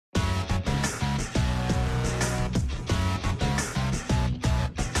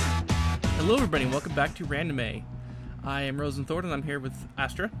Hello everybody, and welcome back to Random A. I am Rosenthorn, and I'm here with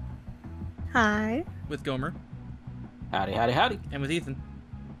Astra. Hi. With Gomer. Howdy, howdy, howdy. And with Ethan.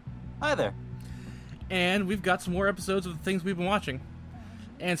 Hi there. And we've got some more episodes of the things we've been watching.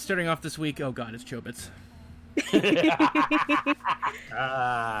 And starting off this week, oh god, it's Chobits.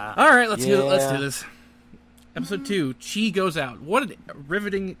 Alright, let's do this. Episode 2, Chi Goes Out. What a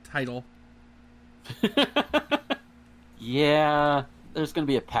riveting title. Yeah, there's going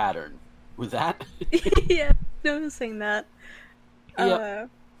to be a pattern with that. Yeah, noticing that. Yep.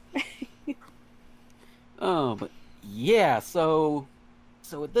 Oh, but yeah, so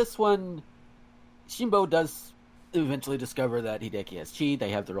with this one, Shinbo does eventually discover that Hideki has Chi. They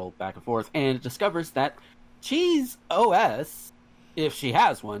have their old back and forth, and it discovers that Chi's OS, if she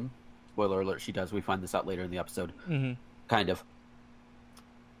has one, spoiler alert, she does, we find this out later in the episode, kind of,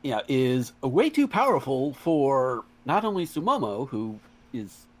 yeah, is way too powerful for not only Sumomo, who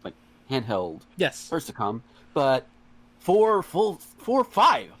is like handheld Persicom, but for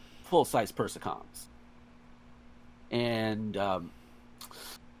 5 full-size Persicoms. And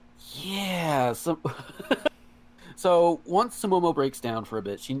yeah, so once Sumomo breaks down for a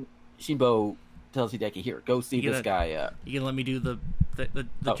bit, Shinbo tells Hideki, "Here, go see this guy." You gonna let me do the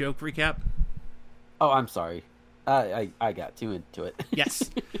joke recap? Oh, I'm sorry. I got too into it. Yes,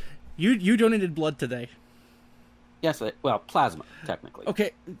 you donated blood today. Yes, well, plasma technically.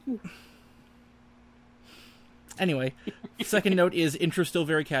 Okay. Anyway, second note is intro still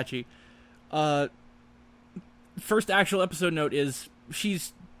very catchy. First actual episode note is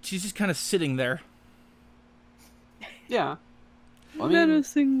she's just kind of sitting there. Yeah. Well,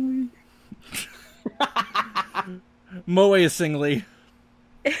 menacingly. Moe-singly.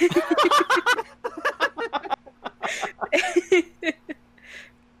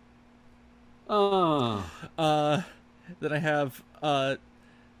 Then I have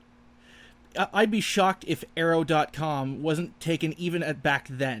I'd be shocked if Arrow.com wasn't taken even at back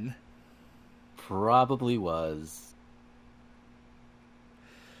then. Probably was.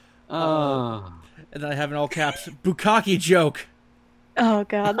 And then I have in all caps, Bukkake joke. Oh,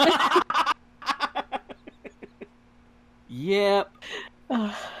 God. Yep.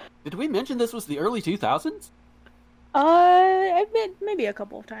 Did we mention this was the early 2000s? I admit maybe a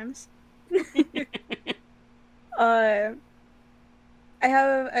couple of times. I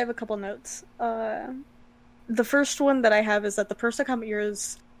have a couple notes. The first one that I have is that the Persicom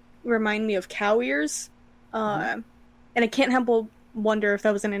ears remind me of cow ears, and I can't help but wonder if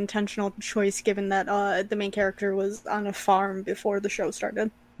that was an intentional choice, given that the main character was on a farm before the show started.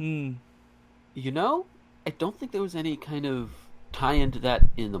 You know, I don't think there was any kind of tie-in to that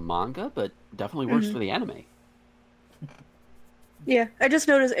in the manga, but definitely works for the anime. Yeah, I just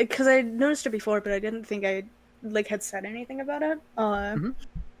noticed it because I noticed it before, but I didn't think I had said anything about it.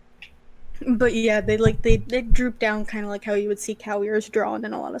 But yeah, they droop down kind of like how you would see cow ears drawn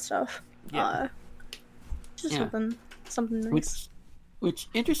and a lot of stuff. Yeah. Just something nice. Which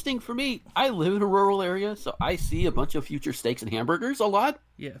interesting for me. I live in a rural area, so I see a bunch of future steaks and hamburgers a lot.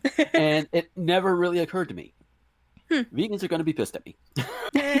 Yeah, and it never really occurred to me. Vegans are going to be pissed at me.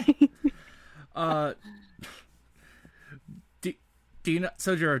 Do you not,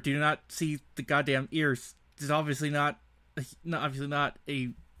 Sojiro? Do you not see the goddamn ears? This is obviously not a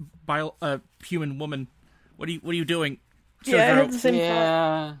human woman. What are you doing? Sojiro? Yeah, I had the same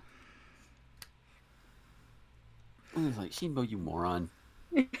thought. I was like, Shinbo, you moron.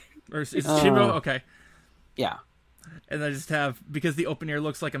 Or is it Shinbo? Okay. Yeah. And I just have, because the open ear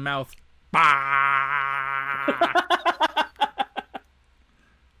looks like a mouth.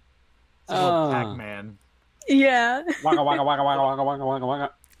 Pac-Man. Yeah. Waka, waka, waka, waka, waka, waka, waka,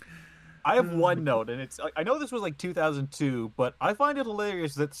 waka. I have one note, and I know this was like 2002, but I find it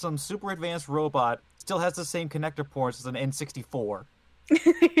hilarious that some super advanced robot still has the same connector ports as an N64.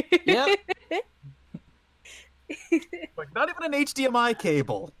 Yep. Like, not even an HDMI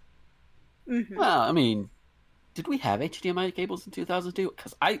cable. Well, I mean, did we have HDMI cables in 2002?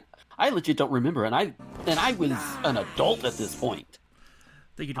 Because I legit don't remember, and I was an adult at this point.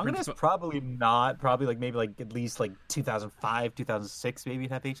 I'm gonna guess probably not. Probably maybe at least 2005, 2006, maybe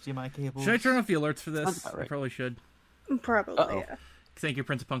you'd have HDMI cables. Should I turn off the alerts for this? Right. I probably should. Probably, yeah. Thank you,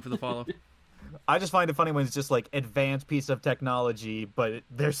 Prince of Punk, for the follow. I just find it funny when it's just advanced piece of technology, but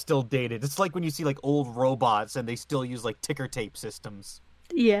they're still dated. It's like when you see old robots and they still use ticker tape systems.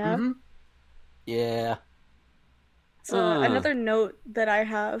 Yeah. Mm-hmm. Yeah. So another note that I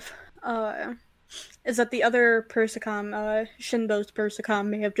have is that the other Persicom, Shinbo's Persicom,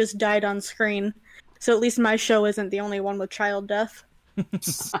 may have just died on screen. So at least my show isn't the only one with child death.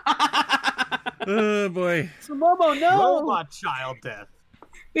 Oh boy. Momo, no! Robot child death.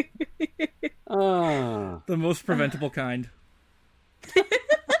 The most preventable kind.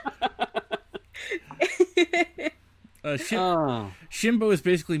 Shimbo is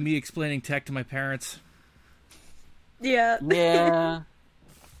basically me explaining tech to my parents. Yeah. Yeah.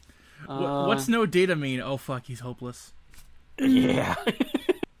 What's no data mean? Oh fuck, he's hopeless. Yeah.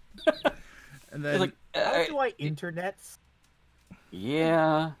 And then Like, How do I internets?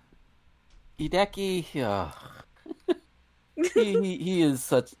 yeah. Hideki, he is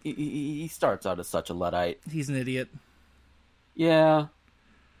such. He starts out as such a Luddite. he's an idiot. Yeah.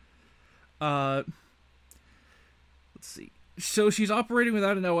 Let's see. So she's operating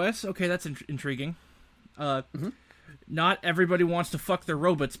without an OS. Okay, that's intriguing. Not everybody wants to fuck their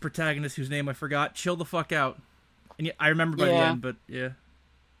robots. Protagonist, whose name I forgot. Chill the fuck out. And I remember by the Yeah. end, but yeah.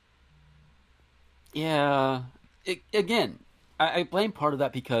 Yeah. Again, I blame part of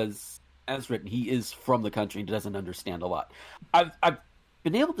that because, as written, he is from the country and doesn't understand a lot. I've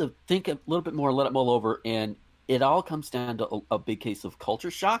been able to think a little bit more, let it mull over, and it all comes down to a big case of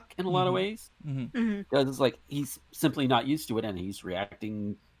culture shock in a lot of ways. Because it's like he's simply not used to it, and he's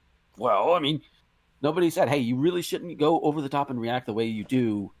reacting. Well, I mean, nobody said, "Hey, you really shouldn't go over the top and react the way you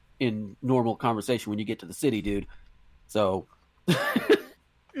do in normal conversation when you get to the city, dude." So.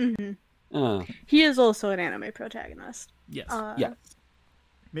 He is also an anime protagonist. Yes. Yeah.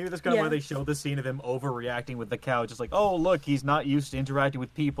 Maybe that's kind of Yeah. why they show the scene of him overreacting with the cow. Just like, oh, look, he's not used to interacting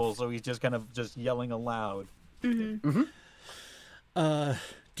with people, so he's just kind of just yelling aloud. Do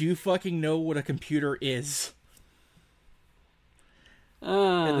you fucking know what a computer is?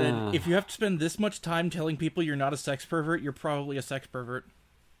 And then, if you have to spend this much time telling people you're not a sex pervert, you're probably a sex pervert.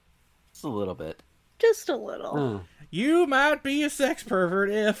 Just a little bit. Just a little. You might be a sex pervert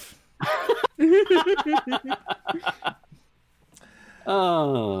if...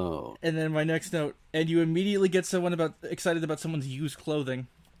 Oh. And then my next note, and you immediately get excited about someone's used clothing.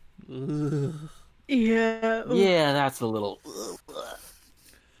 Ugh. Yeah. Ooh. Yeah, that's a little.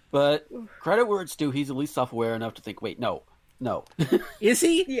 But credit where it's due, he's at least self-aware enough to think, wait, no. Is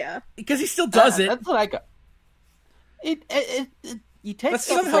he? Yeah. Because he still does it. That's what I got. You take That's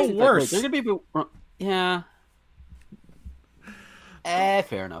stuff somehow like that, worse. They're gonna be, yeah.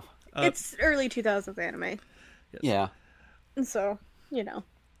 Fair enough. It's early 2000s anime. Yeah. So, you know.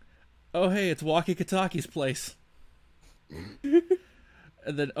 Oh, hey, it's Waki Kataki's place. And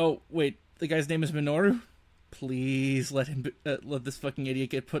then, oh, wait, the guy's name is Minoru? Please let this fucking idiot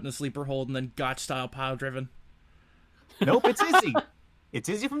get put in a sleeper hold and then gotch-style pile-driven. Nope, it's Izzy. It's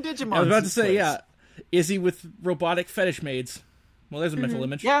Izzy from Digimon. I was about to say, yeah. Izzy with robotic fetish maids. Well, there's a mental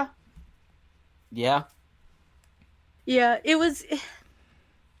image. Yeah. Yeah. Yeah, it was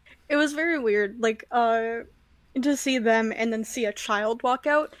very weird. Like, to see them and then see a child walk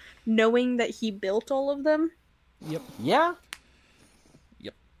out, knowing that he built all of them. Yep. Yeah.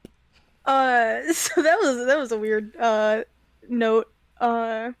 Yep. So that was a weird note.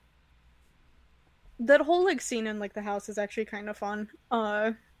 That whole like scene in like the house is actually kind of fun.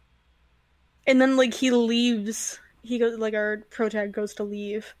 And then like he leaves. He goes like our protag goes to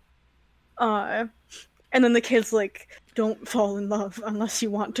leave. And then the kid's like, "Don't fall in love unless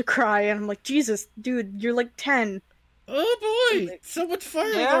you want to cry." And I'm like, Jesus, dude, you're like 10. Oh boy! Someone's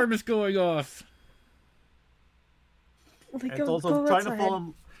fire alarm is going off. Like, And it's also trying to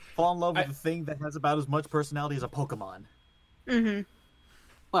fall in love with a thing that has about as much personality as a Pokemon. Mm-hmm.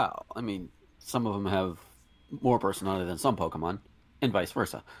 Well, I mean, some of them have more personality than some Pokemon, and vice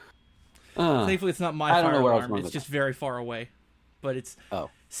versa. Thankfully, it's not my I don't fire know where I was alarm. going It's with just very far away. But it's Oh.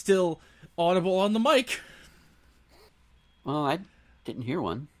 still audible on the mic. Well, I didn't hear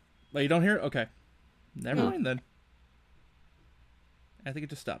one. Oh, you don't hear it? Okay. Never mind then. I think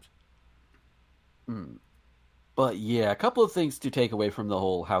it just stopped. But yeah, a couple of things to take away from the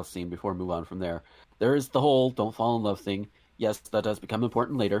whole house scene before we move on from there. There is the whole don't fall in love thing. Yes, that does become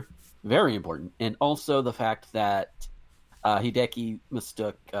important later. Very important. And also the fact that Hideki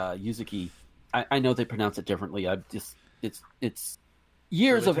mistook Yuzuki. I know they pronounce it differently. It's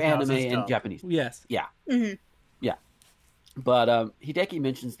years of anime and Japanese. Yes. Yeah. Mm-hmm. Yeah. But Hideki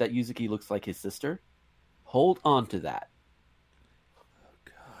mentions that Yuzuki looks like his sister. Hold on to that.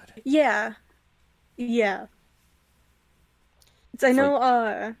 Yeah. Yeah. So I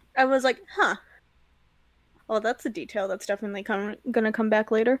know, I was like, huh. Oh, that's a detail that's definitely gonna come back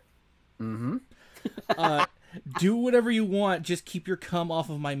later. Mm-hmm. Do whatever you want, just keep your cum off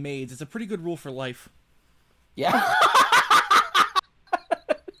of my maids. It's a pretty good rule for life. Yeah.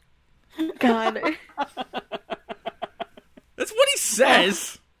 God. That's what he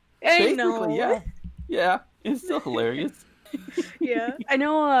says! I know. Basically, yeah. Yeah. It's still hilarious. Yeah. I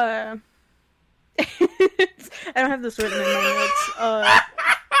know, I don't have this written in my notes,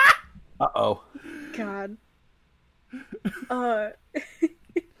 Uh-oh. God.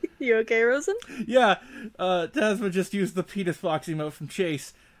 You okay, Rosen? Yeah, Tasma just used the penis box emote from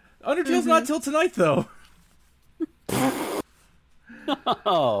Chase. Undertale's not till tonight, though.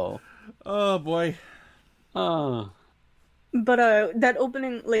 Oh. Oh, boy. Oh. But that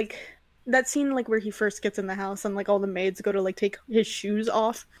opening, like, that scene, like, where he first gets in the house and, like, all the maids go to, like, take his shoes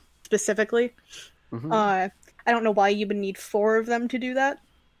off, specifically. I don't know why you would need 4 of them to do that.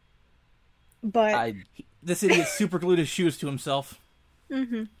 But... This idiot super glued his shoes to himself.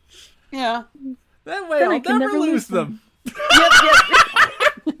 Yeah. That way Then I I'll can never never lose them. Yep.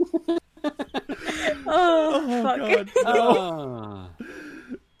 Oh, fuck. God. No.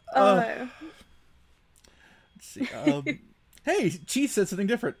 Oh. Let's see. Hey, Chi said something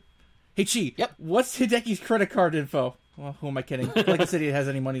different. Hey, Chi. Yep. What's Hideki's credit card info? Well, who am I kidding? Like this idiot has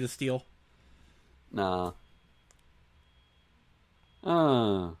any money to steal. Nah.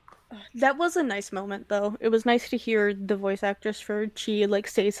 That was a nice moment, though. It was nice to hear the voice actress for Chi, like,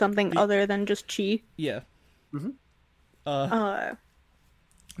 say something other than just Chi. Yeah. Uh,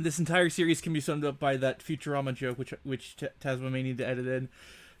 This entire series can be summed up by that Futurama joke, which Tasma may need to edit in.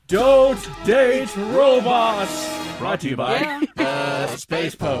 Don't date robots! Brought to you by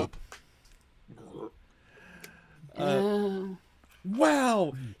Space Pope.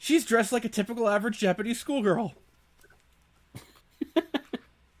 Wow! She's dressed like a typical average Japanese schoolgirl.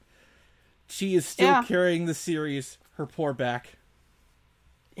 She is still carrying the series, her poor back.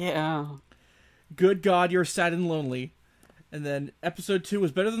 Yeah. Good God, you're sad and lonely. And then episode 2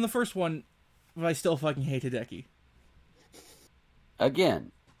 was better than the first one, but I still fucking hate Hideki.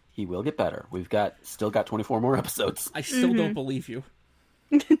 Again, he will get better. We've still got 24 more episodes. I still don't believe you.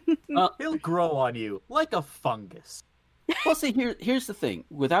 He'll grow on you like a fungus. Well, see, here's the thing.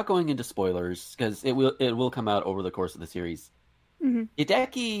 Without going into spoilers, because it will come out over the course of the series.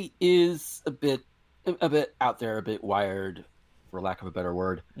 Hideki is a bit out there, a bit wired, for lack of a better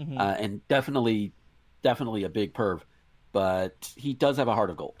word, and definitely a big perv. But he does have a heart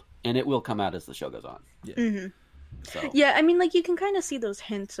of gold, and it will come out as the show goes on. Yeah. So. Yeah, I mean, like, you can kind of see those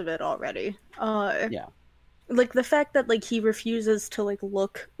hints of it already. Yeah. Like, the fact that, like, he refuses to, like,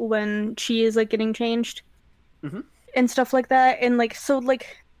 look when she is, like, getting changed. And stuff like that. And, like, so,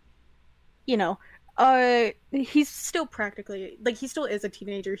 like, you know, he's still practically, like, he still is a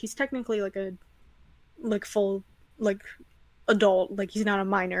teenager. He's technically, like, a, like, full, like, adult. Like, he's not a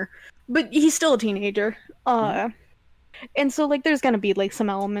minor. But he's still a teenager. And so, like, there's gonna be, like, some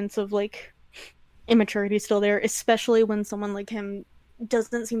elements of, like, immaturity still there, especially when someone like him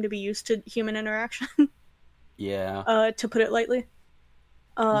doesn't seem to be used to human interaction. Yeah. To put it lightly.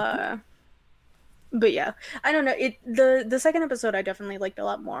 But yeah, I don't know. The second episode I definitely liked a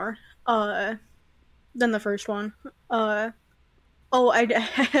lot more than the first one. I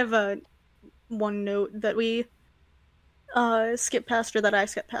have one note that we skipped past, or that I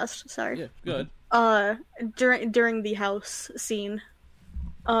skipped past. Sorry. Yeah, good. During the house scene,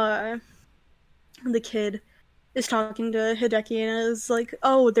 the kid is talking to Hideki and is like,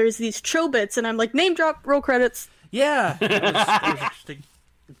 "Oh, there's these Chobits," and I'm like, "Name drop, roll credits." Yeah, that was interesting.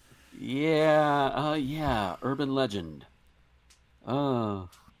 Yeah, urban legend. Oh,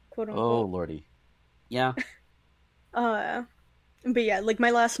 Quote unquote. oh, lordy. Yeah. But yeah, like,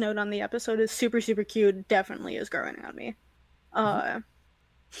 my last note on the episode is super, super cute. Definitely is growing on me.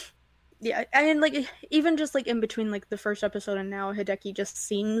 Yeah, and like, even just like in between like the first episode and now, Hideki just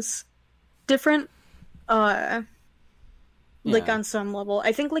seems different. Like, on some level.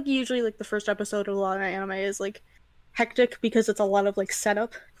 I think like usually like the first episode of a lot of anime is like hectic because it's a lot of like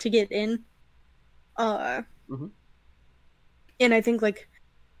setup to get in. And I think like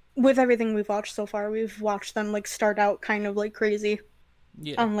with everything we've watched so far, we've watched them like start out kind of like crazy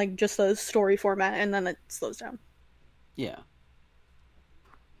on like just a story format, and then it slows down. Yeah.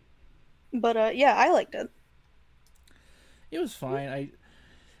 But yeah, I liked it. It was fine.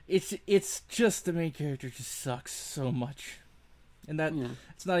 It's just the main character just sucks so much, and that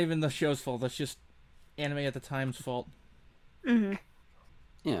it's not even the show's fault. That's just anime at the time's fault.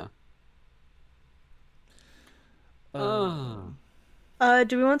 Yeah. Do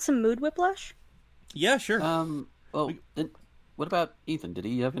we want some mood whiplash? Yeah, sure. Well, then what about Ethan? Did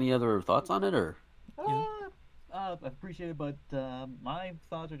he have any other thoughts on it, or? I appreciate it, but my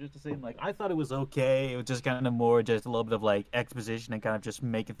thoughts are just the same. Like, I thought it was okay. It was just kind of more just a little bit of like exposition and kind of just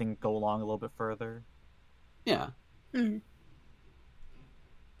making things go along a little bit further. Yeah. I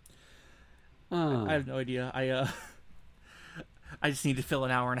have no idea. I just need to fill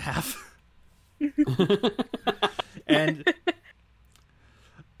an hour and a half. And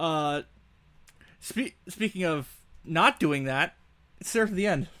speaking of not doing that, it's there for the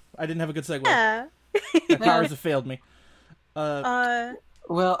end. I didn't have a good segue. Yeah. My powers have failed me. Well,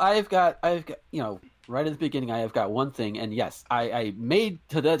 I've got, right at the beginning, I have got one thing, and yes, I made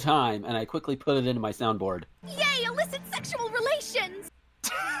to the time, and I quickly put it into my soundboard. Yay, illicit sexual relations!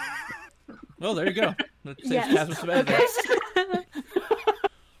 Well, there you go. That saves Yes. Casper some editing.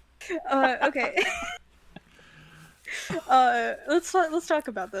 Okay. Let's talk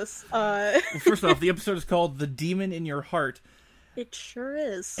about this. Well, first off, the episode is called "The Demon in Your Heart." It sure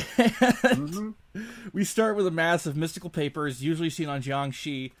is. We start with a mass of mystical papers, usually seen on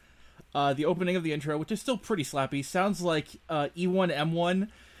Jiangxi. The opening of the intro, which is still pretty slappy, sounds like E1M1,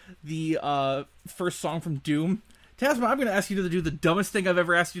 the first song from Doom. Tasma, I'm going to ask you to do the dumbest thing I've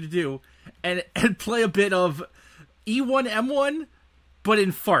ever asked you to do, and play a bit of E1M1, but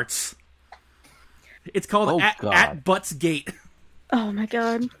in farts. It's called at Butts Gate. Oh my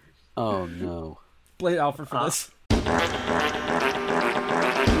god. Oh, no. Play Alfred for this.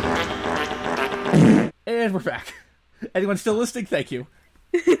 And we're back. Anyone still listening? Thank you.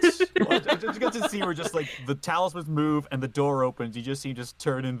 Well, I just got to see where just like the talismans move and the door opens. You just see just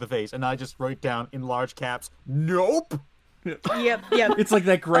turn in the face, and I just wrote down in large caps, "Nope." Yep. It's like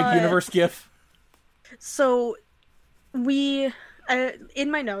that Greg Universe gif. So, in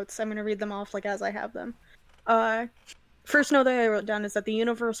my notes, I'm going to read them off like as I have them. First note that I wrote down is that the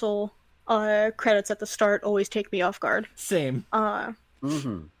Universal credits at the start always take me off guard. Same.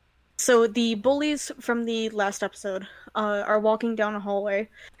 So the bullies from the last episode are walking down a hallway,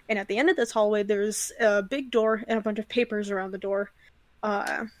 and at the end of this hallway, there's a big door and a bunch of papers around the door.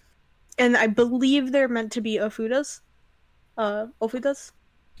 And I believe they're meant to be Ofudas. Ofudas?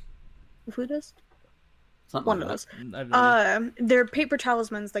 Something One like of that. those. They're paper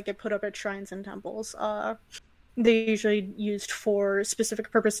talismans that get put up at shrines and temples. They're usually used for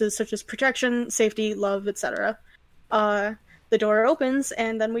specific purposes such as protection, safety, love, etc. The door opens,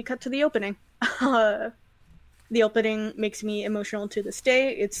 and then we cut to the opening. The opening makes me emotional to this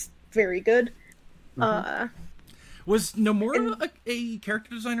day. It's very good. Was Nomura a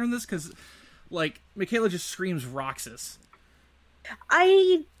character designer in this? Because, like, Michaela just screams Roxas.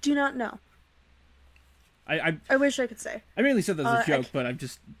 I do not know. I wish I could say. I mainly said that as a joke, but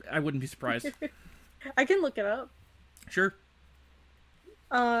I wouldn't be surprised. I can look it up. Sure.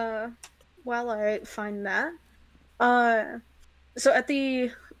 While I find that. So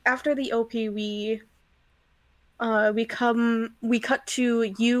after the OP, we cut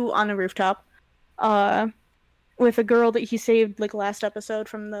to you on a rooftop, with a girl that he saved like last episode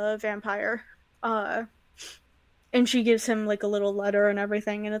from the vampire, and she gives him like a little letter and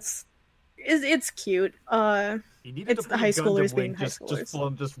everything, and it's cute. It's the high schoolers being high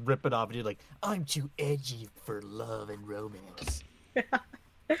schoolers. Just rip it off, and you're like, "I'm too edgy for love and romance."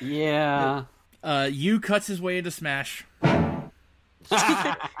 Yeah. You cuts his way into Smash.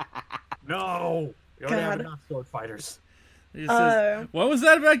 No, we already have God. enough sword fighters. He says, what was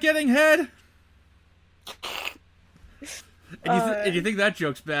that about getting head? And you think that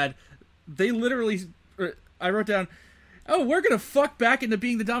joke's bad. They literally... I wrote down, oh, we're gonna fuck back into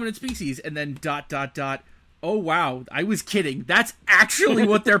being the dominant species, and then ... Oh, wow, I was kidding. That's actually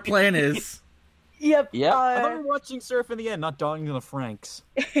what their plan is. Yep. Yep. I thought we were watching Surf in the end, not Dogging to the Franks.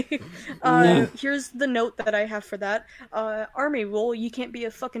 Here's the note that I have for that. Army rule, you can't be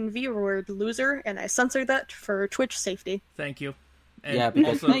a fucking V-word loser, and I censored that for Twitch safety. Thank you. And Yeah,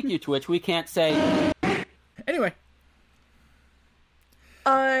 because also- thank you, Twitch. We can't say... Anyway.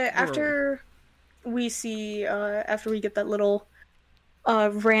 After we get that little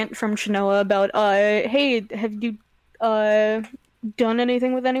rant from Shinoa about, hey, have you done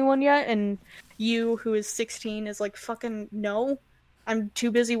anything with anyone yet? And you, who is 16, is like, fucking no. I'm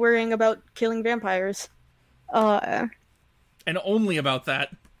too busy worrying about killing vampires. And only about that.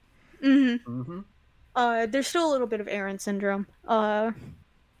 There's still a little bit of Eren syndrome.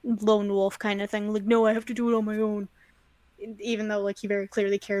 Lone wolf kind of thing. Like, no, I have to do it on my own. Even though, like, he very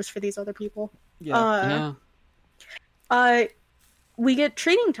clearly cares for these other people. Yeah. We get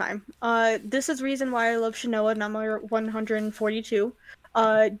training time. This is reason why I love Shinoa number 142.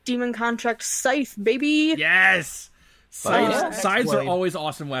 Demon Contract Scythe, baby! Yes! Yeah. Scythes are always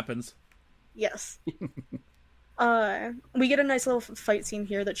awesome weapons. Yes. We get a nice little fight scene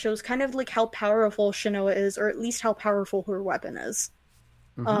here that shows kind of like how powerful Shinoa is, or at least how powerful her weapon is.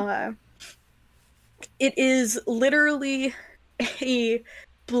 It is literally a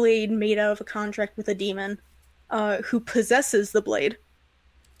blade made out of a contract with a demon, who possesses the blade.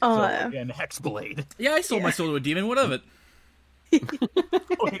 So, again, Hexblade. Yeah, I sold my soul to a demon. What of it?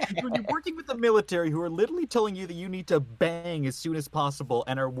 Okay, when you're working with the military who are literally telling you that you need to bang as soon as possible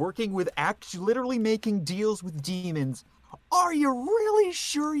and are working with literally making deals with demons, are you really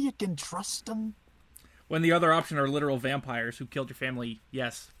sure you can trust them? When the other option are literal vampires who killed your family,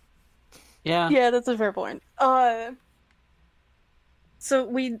 yes. Yeah. Yeah, that's a fair point. So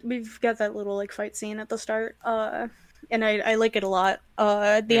we've got that little like fight scene at the start, and I like it a lot.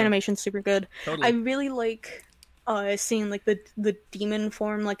 The animation's super good. Totally. I really like seeing like the demon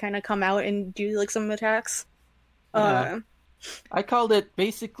form like kind of come out and do like some attacks. Yeah. I called it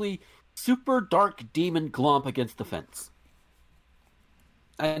basically super dark demon glomp against the fence.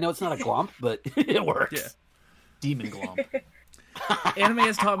 I know it's not a glomp, but it works. Yeah. Demon glomp. Anime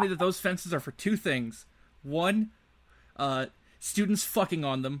has taught me that those fences are for two things. One, students fucking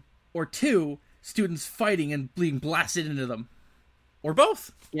on them. Or two, students fighting and being blasted into them. Or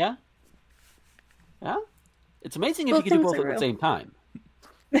both. Yeah. Yeah. It's amazing if Both you can do things both are at the real. same time.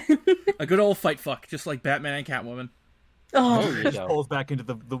 A good old fight fuck, just like Batman and Catwoman. Oh, There you Just go. pulls back into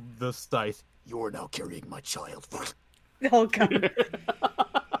the scythe. You are now carrying my child. oh god.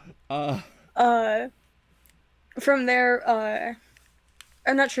 From there,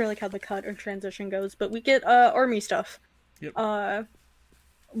 I'm not sure like how the cut or transition goes, but we get army stuff. Yep.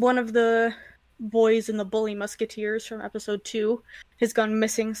 One of the boys in the Bully Musketeers from episode 2 has gone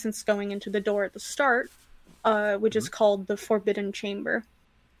missing since going into the door at the start, which is called the Forbidden Chamber.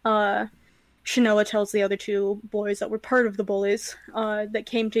 Shinoa tells the other two boys that were part of the bullies that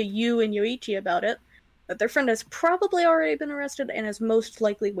came to Yu and Yoichi about it that their friend has probably already been arrested and is most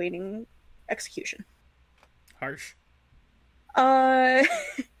likely waiting execution. Harsh.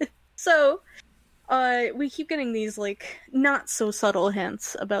 So, we keep getting these, like, not so subtle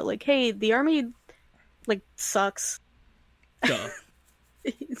hints about, like, hey, the army, like, sucks. Duh.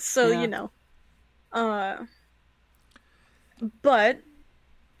 So, Yeah. you know. But,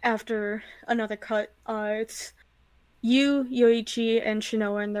 after another cut, it's Yu, Yoichi, and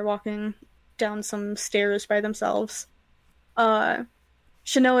Shinoa, and they're walking down some stairs by themselves.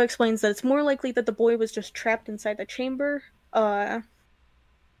 Shinoa explains that it's more likely that the boy was just trapped inside the chamber, and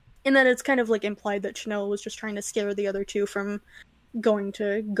that it's kind of like implied that Shinoa was just trying to scare the other two from going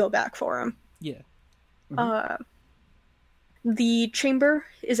to go back for him. Yeah. The chamber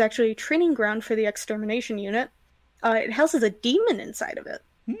is actually a training ground for the extermination unit. It houses a demon inside of it.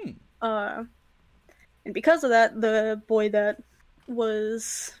 And because of that, the boy that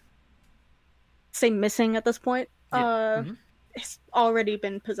was, say, missing at this point, has already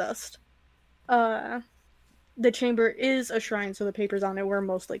been possessed. The chamber is a shrine, so the papers on it were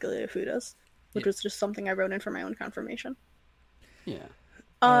most likely Fuda's, which was just something I wrote in for my own confirmation. Yeah.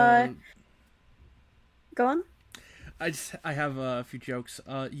 Go on. I have a few jokes.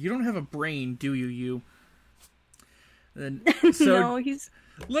 You don't have a brain, do you, you? Then so No, he's...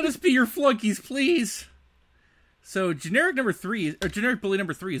 let us be your flunkies, please. So generic bully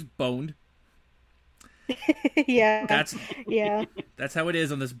number 3 is boned. yeah. That's Yeah. that's how it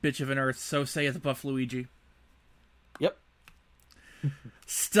is on this bitch of an earth. So saith Buff Luigi. Yep.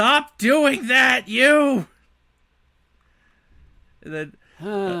 Stop doing that, you. And then,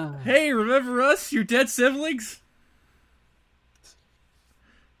 hey, remember us, your dead siblings?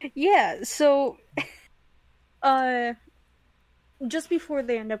 Yeah, so... just before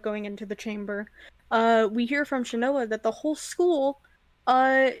they end up going into the chamber, we hear from Shinoa that the whole school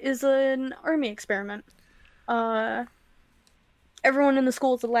is an army experiment. Everyone in the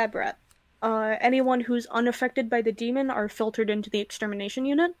school is a lab rat. Anyone who's unaffected by the demon are filtered into the extermination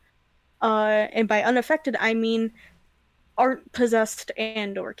unit. And by unaffected, I mean aren't possessed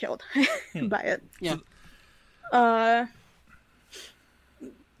and or killed by it. Yeah.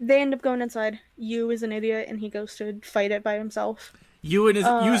 They end up going inside. Yu is an idiot, and he goes to fight it by himself. You's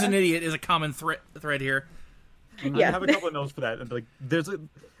an idiot is a common thread here. Yeah. I have a couple of notes for that. And like,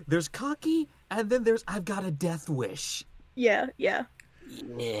 there's cocky, and then there's I've got a death wish. Yeah.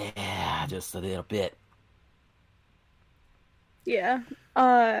 Yeah, just a little bit. Yeah.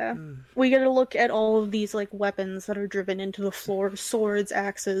 We get to look at all of these, like, weapons that are driven into the floor. Swords,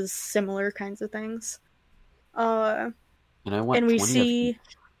 axes, similar kinds of things. And I want And we 20 of see...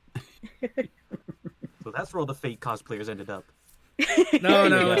 So that's where all the fake cosplayers ended up. No,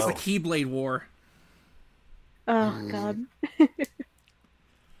 There you it's go. the Keyblade War. Oh, God.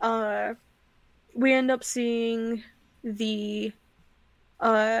 We end up seeing the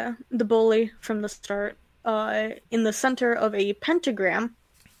bully from the start, in the center of a pentagram.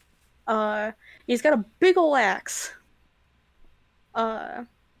 He's got a big ol' axe. And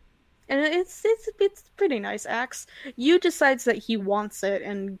it's a pretty nice axe. Yu decides that he wants it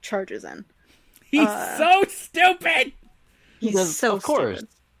and charges in. He's so stupid! He's Because, so of course,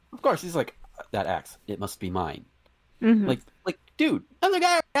 stupid. of course, he's like, that axe, it must be mine. Mhm. Like, dude, another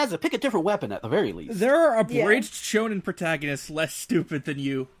guy has to pick a different weapon at the very least. There are abridged shonen protagonists less stupid than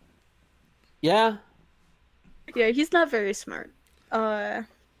you. Yeah, Yeah, he's not very smart. I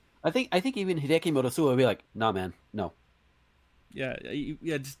think even Hideki Motosuo would be like, nah, man, no. Yeah,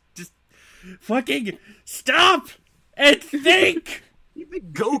 just fucking stop and think. Even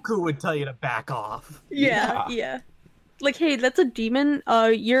Goku would tell you to back off. Yeah. Like, hey, that's a demon.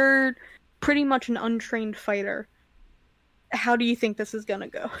 You're pretty much an untrained fighter. How do you think this is gonna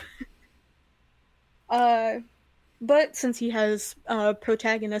go? But since he has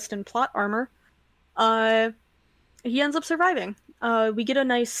protagonist and plot armor, he ends up surviving. We get a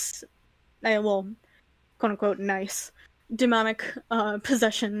nice, well, quote unquote nice, demonic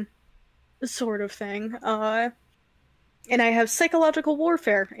possession sort of thing. And I have psychological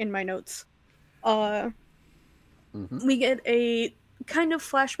warfare in my notes. We get a kind of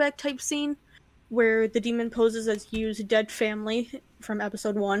flashback type scene where the demon poses as Yu's dead family from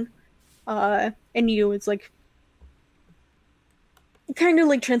episode 1. And Yu is like kind of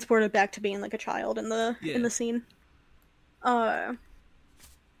like transported back to being like a child in the scene.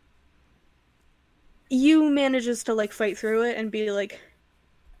 Yu manages to like fight through it and be like,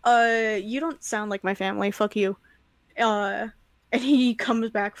 you don't sound like my family, fuck you. And he comes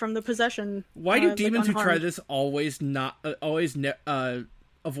back from the possession. Why do like, demons who try unharmed. this always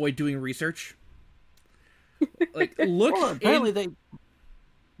avoid doing research? Like, look. Well, apparently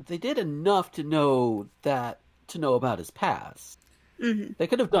they did enough to know about his past. Mm-hmm. They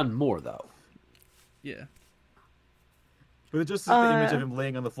could have done more, though. Yeah. But just the image of him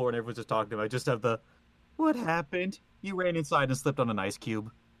laying on the floor and everyone's just talking about it, just have the, what happened? You ran inside and slipped on an ice cube.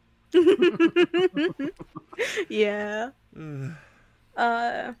 Yeah.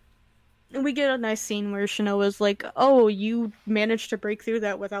 We get a nice scene where Shinoa's like, oh, you managed to break through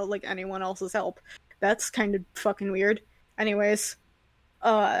that without like anyone else's help. That's kind of fucking weird. Anyways.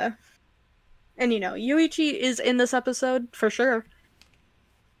 And you know, Yuichi is in this episode for sure.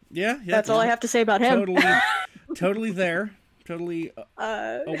 Yeah. That's all I have to say about him. Totally there. Totally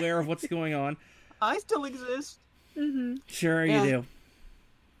aware of what's going on. I still exist. Mm-hmm. Sure Yeah. you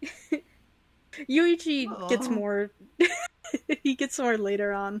do. Yuichi gets more. He gets more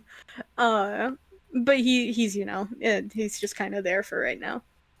later on, but he's you know he's just kind of there for right now.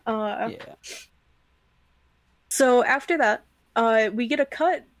 Yeah. So after that, we get a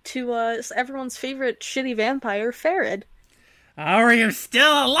cut to everyone's favorite shitty vampire, Farid. Are you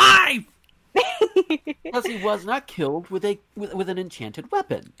still alive? Because he was not killed with an enchanted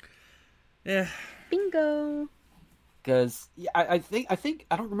weapon. Yeah. Bingo. Because I think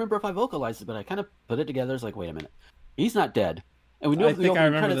I don't remember if I vocalized it, but I kind of put it together. It's like, wait a minute, he's not dead, and we know I the think I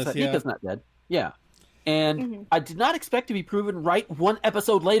opening remember credits this, that yeah. Mika's not dead. Yeah, and I did not expect to be proven right one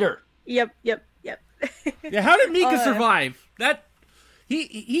episode later. Yep. Yeah. How did Mika survive? That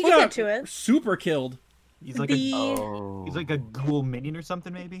he We'll got get to it. super killed. He's like Oh, he's like a ghoul minion or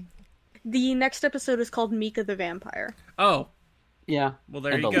something, maybe? The next episode is called Mika the Vampire. Oh. yeah. Well,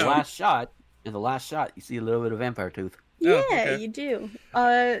 there and you the go. In the last shot, you see a little bit of vampire tooth. Yeah, okay. you do.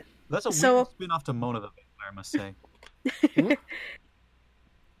 That's a So- weird spin-off to Mona the Vampire, I must say.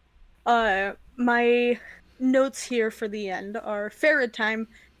 My notes here for the end are Farid time,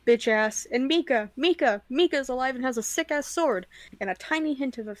 bitch ass, and Mika. Mika's alive and has a sick ass sword and a tiny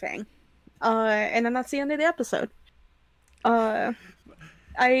hint of a fang. And then that's the end of the episode.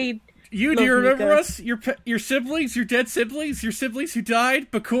 You, do Love you remember Mika. us? Your siblings, your dead siblings, your siblings who died?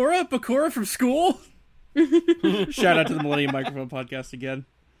 Bakura from school? Shout out to the Millennium Microphone Podcast again.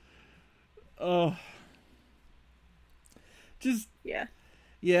 Oh. Just, Yeah.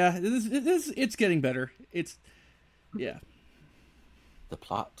 yeah, it's getting better. Yeah. The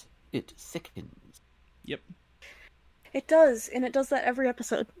plot, it sickens. Yep. It does, and it does that every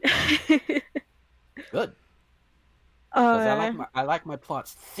episode. Good. 'Cause I like my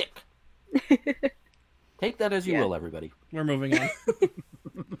plots thick. Take that as you Yeah. will, everybody. We're moving on.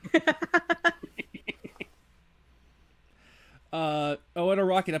 Oetta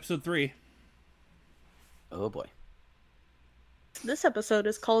Rocket, episode 3. Oh boy. This episode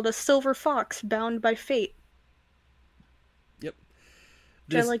is called A Silver Fox Bound by Fate. Yep.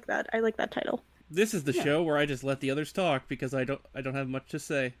 I like that. I like that title. This is the show where I just let the others talk because I don't have much to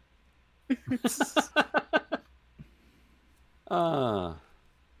say. It's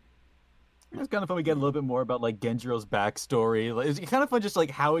kind of fun we get a little bit more about like Genjiro's backstory. Like, it's kind of fun just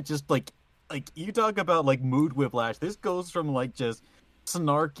like how it just like you talk about like mood whiplash. This goes from like just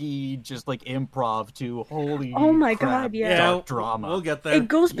snarky, just like improv to holy Oh my crap, God, yeah. dark drama. We'll get there. It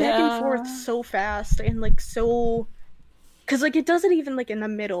goes back and forth so fast and like so because like it does it even like in the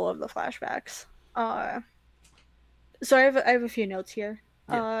middle of the flashbacks. So I have a few notes here.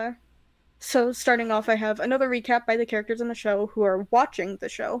 Yeah. So starting off, I have another recap by the characters in the show who are watching the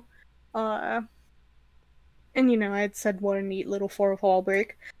show. And you know, I had said what a neat little fourth wall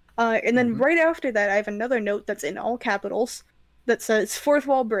break. And then right after that, I have another note that's in all capitals that says fourth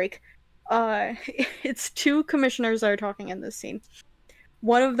wall break. It's two commissioners that are talking in this scene.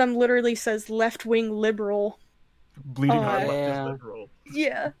 One of them literally says left-wing liberal. Bleeding heart left Yeah. is liberal.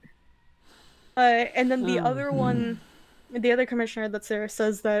 Yeah. And then the other one, the other commissioner that's there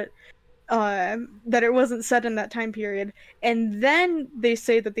says that that it wasn't said in that time period, and then they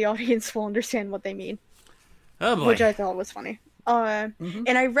say that the audience will understand what they mean, Oh boy. which I thought was funny.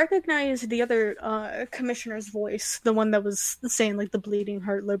 And I recognized the other commissioner's voice, the one that was saying like the bleeding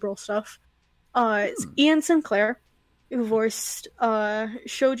heart liberal stuff. It's Ian Sinclair, who voiced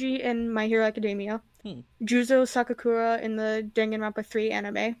Shoji in My Hero Academia, Juzo Sakakura in the Danganronpa 3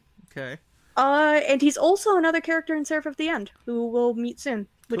 anime. Okay. And he's also another character in Seraph of the End, who we'll meet soon,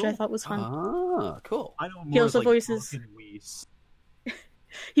 which I Cool. thought was fun. Ah, cool. I know more He also as, like, voices- Vulcan Weiss.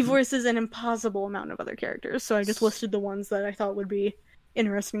 He voices an impossible amount of other characters, so I just listed the ones that I thought would be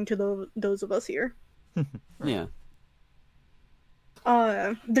interesting to those of us here. Yeah.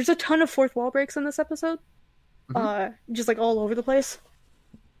 There's a ton of fourth wall breaks in this episode. Just like all over the place.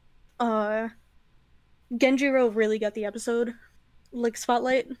 Genjiro really got the episode like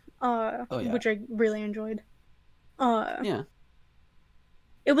spotlight, yeah. which I really enjoyed. Yeah.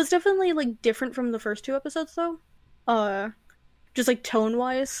 It was definitely like different from the first two episodes though. Just like tone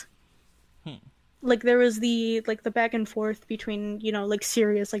wise. Like there was the back and forth between, you know, like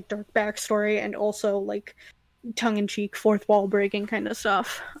serious like dark backstory and also like tongue in cheek fourth wall breaking kind of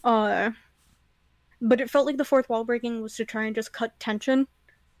stuff. But it felt like the fourth wall breaking was to try and just cut tension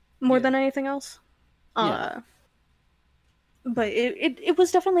more than anything else. Yeah. But it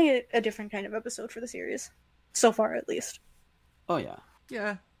was definitely a different kind of episode for the series. So far at least. Oh yeah.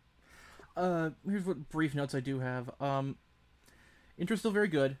 Yeah. Here's what brief notes I do have. Intro's still very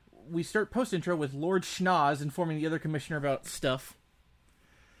good. We start post-intro with Lord Schnoz informing the other commissioner about stuff.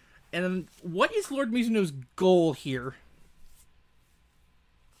 And then, what is Lord Mizuno's goal here?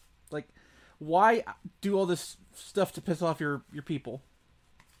 Like, why do all this stuff to piss off your people?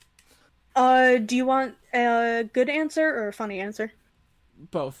 Do you want a good answer or a funny answer?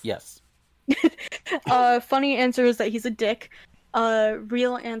 Both. Yes. Funny answer is that he's a dick.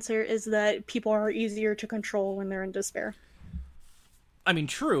 Real answer is that people are easier to control when they're in despair. I mean,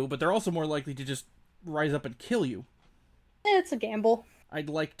 true, but they're also more likely to just rise up and kill you. It's a gamble. I'd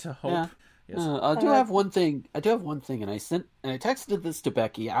like to hope. Yeah. Yes. I do have one thing. And I texted this to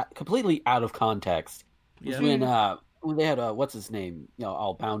Becky completely out of context. It was when they had what's his name, you know,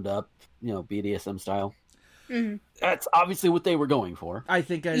 all bound up, you know, BDSM style. That's obviously what they were going for. I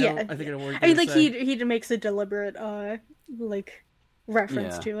think I know. Yeah. I think I know what you're I mean, gonna like say. he makes a deliberate like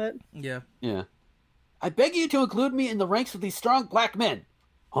reference Yeah. to it. Yeah. Yeah. I beg you to include me in the ranks of these strong black men.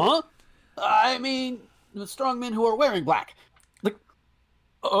 Huh? I mean, the strong men who are wearing black. Like,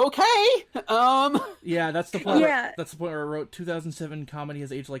 okay. Yeah, that's the point. Yeah. That's the point where I wrote 2007 comedy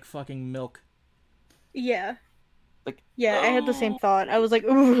has aged like fucking milk. Yeah. Like, Yeah, I had the same thought. I was like,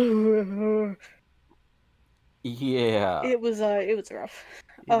 ooh. yeah. It was rough.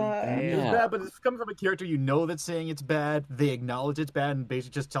 It's Yeah. bad, but it's coming from a character you know that's saying it's bad. They acknowledge it's bad and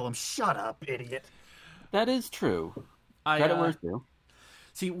basically just tell him, "Shut up, idiot." That is true. I Credit where it's due.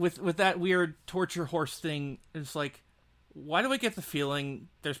 see with that weird torture horse thing. It's like, why do I get the feeling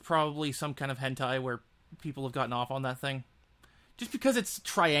there's probably some kind of hentai where people have gotten off on that thing, just because it's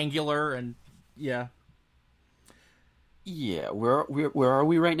triangular and yeah. Yeah. Where are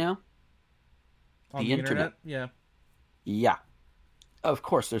we right now? On The internet. Yeah. Yeah. Of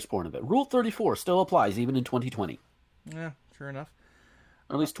course, there's porn of it. Rule 34 still applies even in 2020, Yeah. Sure enough.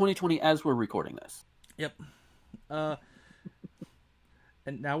 or at least 2020 as we're recording this. Yep. And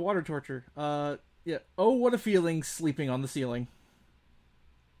now water torture. Yeah. Oh, what a feeling sleeping on the ceiling.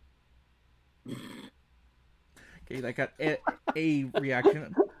 Okay, that got a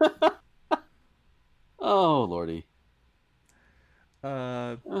reaction. Oh lordy.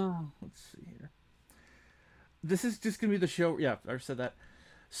 Let's see here. This is just gonna be the show. Yeah, I said that.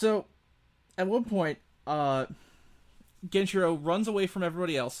 So, at one point, Genshiro runs away from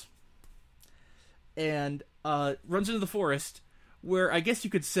everybody else, and runs into the forest, where I guess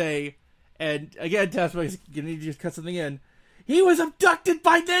you could say, and again, Taskmaster's gonna need to just cut something in. He was abducted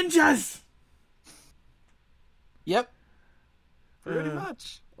by ninjas. Yep. Pretty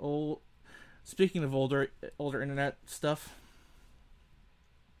much. Oh, speaking of older internet stuff.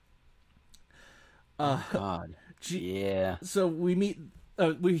 God. Yeah. So we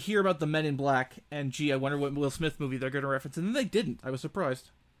hear about the Men in Black, and gee, I wonder what Will Smith movie they're going to reference, and then they didn't. I was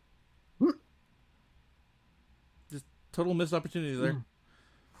surprised. Just total missed opportunity there.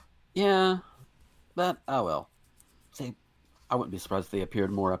 Yeah, but oh well. See, I wouldn't be surprised if they appeared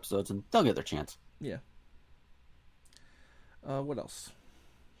in more episodes, and they'll get their chance. Yeah. What else?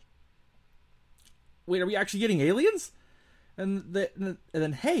 Wait, are we actually getting aliens? And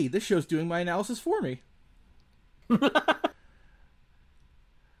then, hey, this show's doing my analysis for me.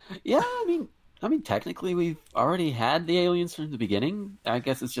 Yeah, I mean, technically we've already had the aliens from the beginning. I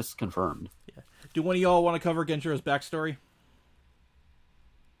guess it's just confirmed. Yeah. Do one of y'all want to cover Genjiro's backstory?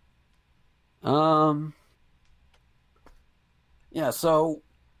 Yeah, so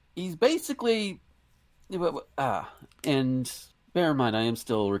he's basically, and bear in mind, I am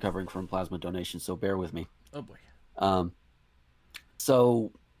still recovering from plasma donation, so bear with me. Oh boy.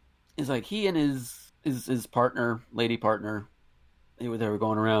 So it's like he and his partner, lady partner, they were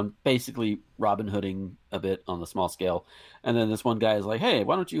going around basically Robin Hooding a bit on the small scale, and then this one guy is like, "Hey,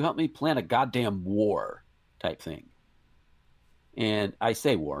 why don't you help me plan a goddamn war?" type thing. And I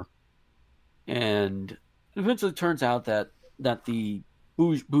say war, and eventually it turns out that the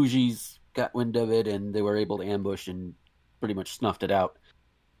bougies got wind of it, and they were able to ambush and pretty much snuffed it out.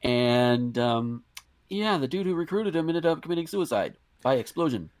 And yeah, the dude who recruited him ended up committing suicide by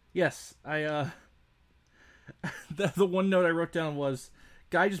explosion. Yes, I the one note I wrote down was,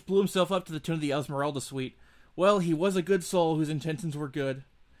 guy just blew himself up to the tune of the Esmeralda suite. Well, he was a good soul whose intentions were good.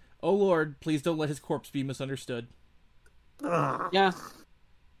 Oh Lord, please don't let his corpse be misunderstood. Yeah.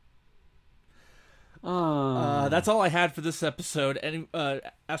 That's all I had for this episode. Any,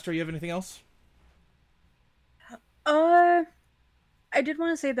 Astro, you have anything else? I did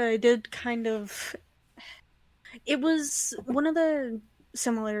want to say that I did kind of... It was one of the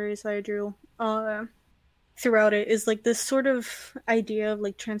similarities that I drew throughout it is like this sort of idea of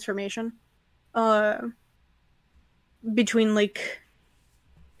like transformation between like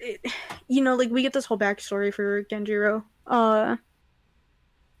like we get this whole backstory for Genjiro and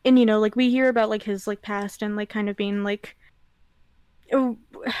like we hear about like his like past and like kind of being like a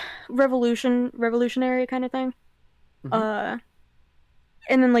revolutionary kind of thing. Mm-hmm.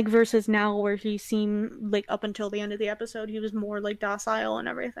 And then like versus now where he seemed like up until the end of the episode he was more like docile and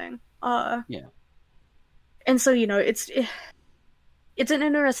everything. Yeah. And so it's an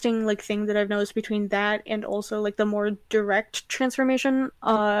interesting like thing that I've noticed between that and also like the more direct transformation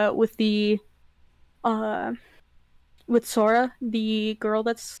with the with Sora, the girl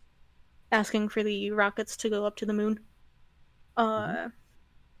that's asking for the rockets to go up to the moon. I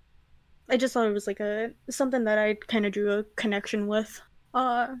just thought it was like something that I kind of drew a connection with.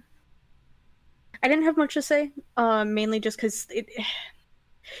 I didn't have much to say, mainly just because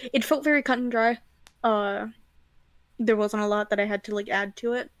it felt very cut and dry. There wasn't a lot that I had to like add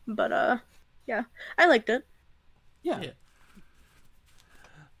to it, but yeah, I liked it. Yeah.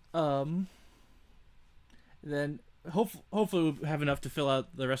 Then hopefully we'll have enough to fill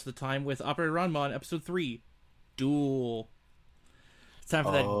out the rest of the time with Operator Ranma on episode 3, Duel. It's time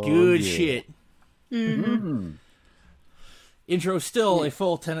for that good shit. Mm-hmm. Intro still a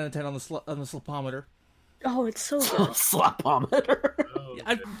full 10 out of 10 on the slopometer. Oh, it's so good. Slopometer.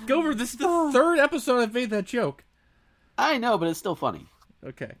 I go over this is the third episode I've made that joke. I know, but it's still funny.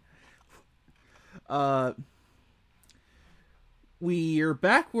 Okay. We're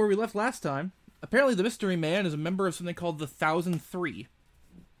back where we left last time. Apparently the Mystery Man is a member of something called the 1003.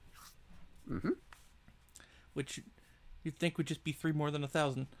 Mm-hmm. Which you'd think would just be 3 more than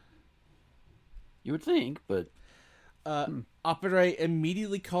 1,000. You would think, but... Opera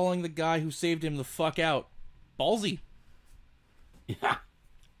immediately calling the guy who saved him the fuck out. Ballsy. Yeah.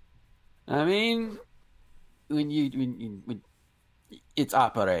 I mean, when it's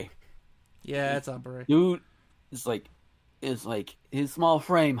Opera. Yeah, it's Opera. Dude, it's like his small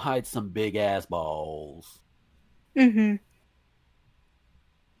frame hides some big ass balls. Mm-hmm.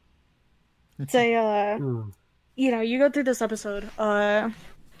 So, you go through this episode,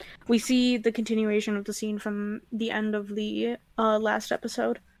 we see the continuation of the scene from the end of the last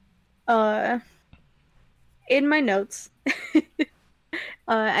episode. In my notes,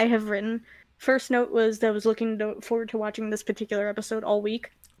 I have written, first note was that I was looking forward to watching this particular episode all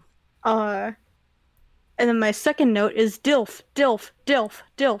week. And then my second note is DILF, DILF, DILF,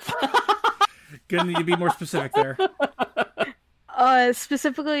 DILF. Gonna need to be more specific there.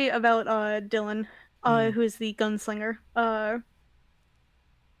 Specifically about Dylan, who is the gunslinger.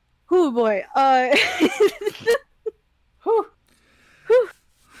 Oh boy.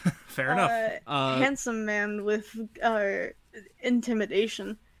 Fair enough. Handsome man with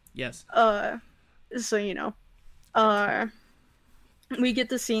intimidation. Yes. So We get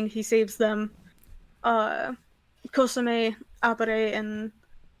the scene, he saves them. Kosame, Apare, and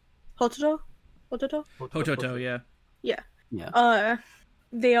Hototo? Hototo, yeah. Yeah. Yeah.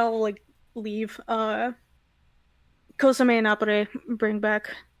 They all, like, leave. Kosame and Apare bring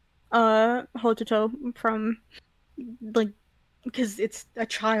back, Hototo from, like, because it's a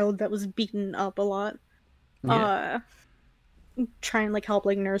child that was beaten up a lot. Yeah. Try and, like, help,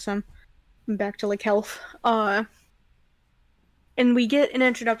 like, nurse him back to, like, health. And we get an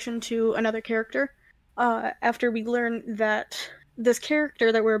introduction to another character, after we learn that this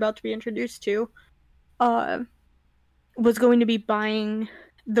character that we're about to be introduced to, was going to be buying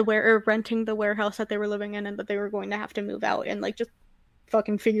renting the warehouse that they were living in, and that they were going to have to move out and, like, just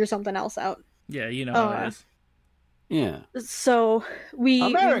fucking figure something else out. Yeah, you know how it is. Yeah. So we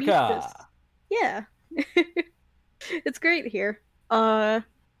America! Yeah. It's great here.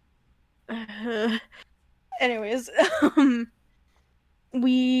 Anyways,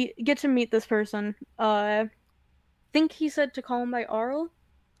 we get to meet this person. Think he said to call him by Arl?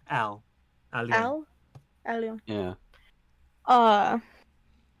 Al. Al? Alion. Yeah.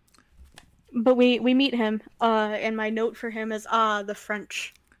 But we meet him, and my note for him is, the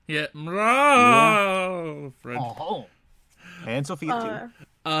French. Yeah. Oh, French. Oh. And Sophia, too.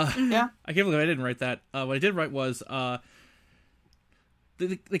 Yeah. I can't believe I didn't write that. What I did write was,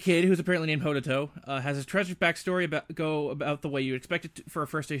 the kid, who's apparently named Hototo, has a tragic backstory about the way you'd expect it for a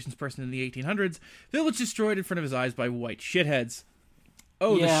First Nations person in the 1800s. Village destroyed in front of his eyes by white shitheads.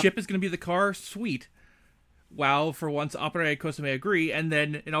 Oh, Yeah. the ship is going to be the car? Sweet. Wow, for once, Apare and Kosame agree, and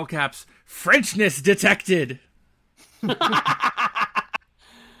then, in all caps, Frenchness detected!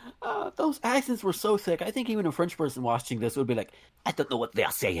 Those accents were so thick. I think even a French person watching this would be like, I don't know what they're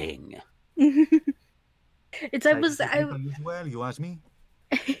saying. Well, you ask me.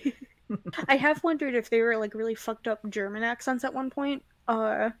 I have wondered if they were, like, really fucked up German accents at one point,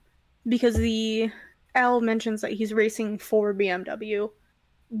 because Al mentions that he's racing for BMW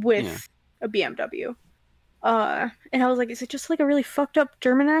with a BMW. And I was like, is it just, like, a really fucked up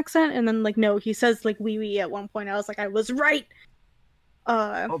German accent? And then, like, no, he says, like, wee wee at one point. I was like, I was right!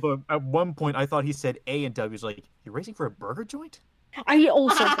 Although, at one point, I thought he said A and W. I was like, you're racing for a burger joint? I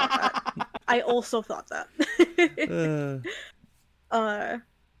also thought that.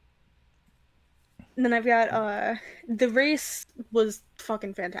 And then I've got, the race was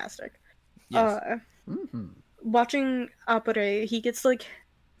fucking fantastic. Yes. Watching Apare, he gets, like,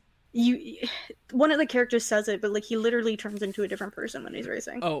 one of the characters says it, but, like, he literally turns into a different person when he's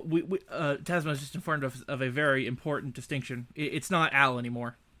racing. Oh, Tasman was just informed of a very important distinction. It's not Al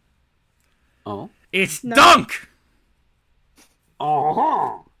anymore. Oh. It's Dunk!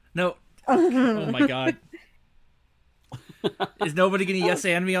 Uh-huh. No. Oh my god. Is nobody gonna yes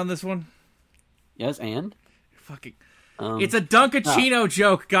and me on this one? Yes, and? Fucking. It's a Dunkachino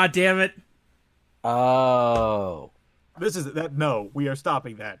joke, god damn it. Oh. This is that. No, we are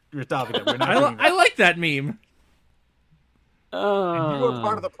stopping that. We're stopping that. We're not doing that. I like that meme. You are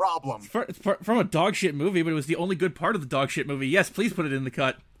part of the problem. It's from a dog shit movie, but it was the only good part of the dog shit movie. Yes, please put it in the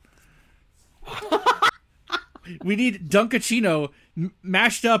cut. We need Dunkachino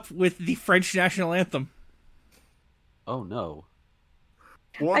mashed up with the French national anthem. Oh, no.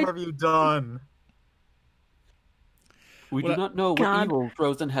 What have you done? We do not know what evil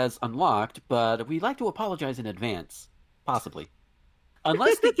Frozen has unlocked, but we'd like to apologize in advance. Possibly.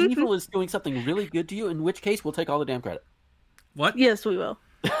 Unless the evil is doing something really good to you, in which case we'll take all the damn credit. What? Yes, we will.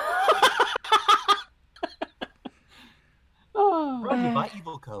 Brought to you by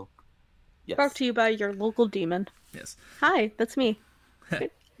Evil Co. Yes. Brought to you by your local demon. Yes. Hi, that's me.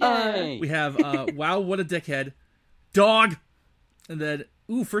 Yay! We have, wow, what a dickhead. Dog! And then,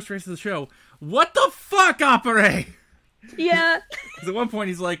 first race of the show. What the fuck, Apare? Yeah. Because at one point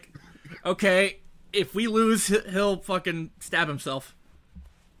he's like, okay, if we lose, he'll fucking stab himself.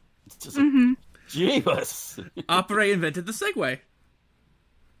 It's just like, Jeebus! Apare invented the Segway.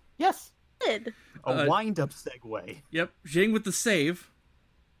 Yes. Good. A wind-up segue. Yep, Jing with the save.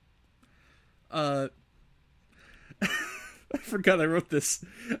 I forgot I wrote this.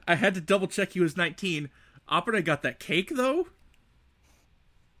 I had to double check he was 19. Apare got that cake, though?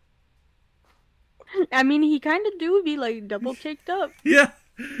 I mean, he kind of do be, like, double caked up Yeah.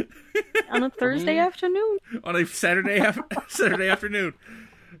 on a Thursday afternoon. On a Saturday afternoon.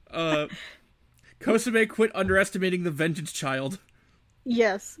 Kosame quit underestimating the Vengeance Child.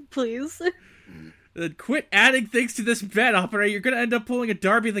 Yes, please. Then quit adding things to this bet, Apare. You're gonna end up pulling a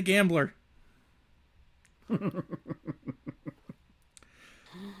Darby the Gambler.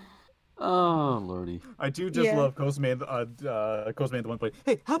 Oh, lordy. I do just Yeah. love Kosume, Kosume the one play.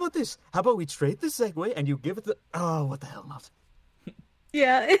 Hey, how about this? How about we trade the Segway and you give it the... Oh, what the hell not?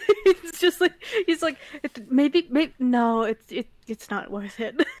 Yeah, it's just like he's like maybe no, it's not worth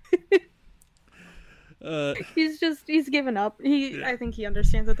it. He's given up. I think he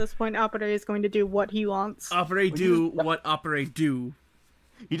understands at this point. Apare is going to do what he wants. Apare do what Apare do.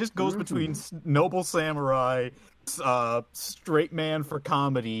 He just goes between noble samurai, straight man for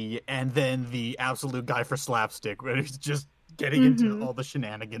comedy, and then the absolute guy for slapstick, where he's just getting into all the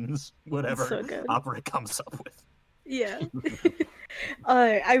shenanigans, whatever So good. Opera comes up with. Yeah.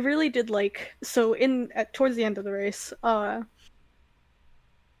 I really did like towards the end of the race, Apare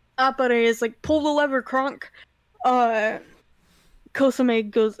is like, pull the lever, Kronk. Kosume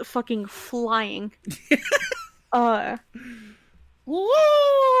goes fucking flying.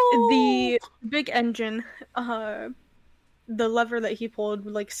 The big engine, the lever that he pulled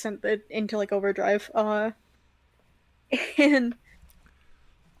like sent it into like overdrive. And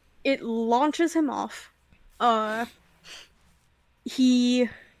it launches him off. He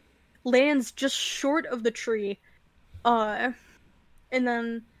lands just short of the tree. And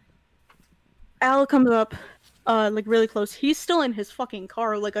then Al comes up, like really close. He's still in his fucking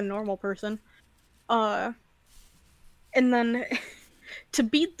car like a normal person. And then to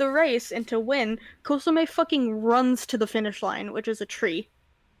beat the race and to win, Kosume fucking runs to the finish line, which is a tree.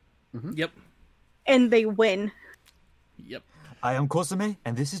 Yep. And they win. Yep. I am Kosume,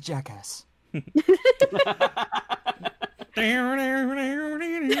 and this is Jackass. Apare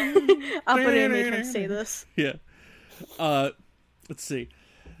made him say this. Yeah. Let's see.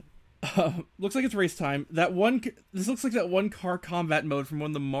 Looks like it's race time. This looks like that one car combat mode from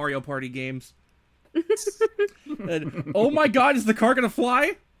one of the Mario Party games. And, oh my god, is the car gonna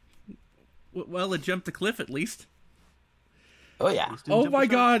fly? Well, it jumped the cliff at least. Oh, yeah. Oh my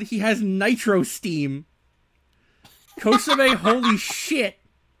god, he has nitro steam. Kosume, holy shit.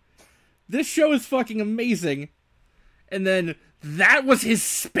 This show is fucking amazing. And then, that was his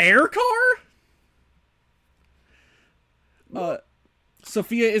spare car?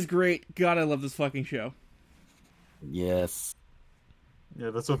 Sophia is great. God, I love this fucking show. Yes. Yeah,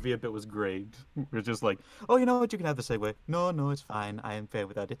 the Sophia bit was great. We're just like, oh, you know what? You can have the Segway. No, it's fine. I am fair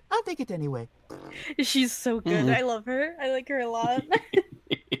without it. I'll take it anyway. She's so good. I love her. I like her a lot.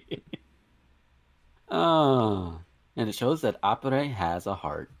 Oh. And it shows that Apare has a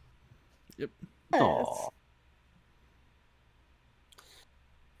heart. Yep. Aw.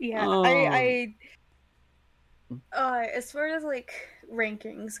 Yeah, Oh. as far as like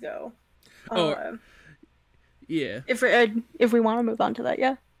rankings go, Yeah. if we want to move on to that,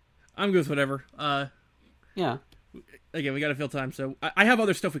 yeah. I'm good with whatever. Yeah. Again, we gotta fill time, so I have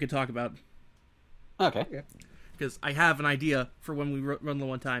other stuff we could talk about. Okay. Because I have an idea for when we run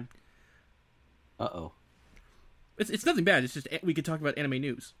low on time. Uh-oh. It's nothing bad, it's just we could talk about anime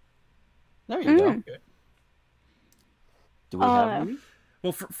news. There you go. Do we have movies?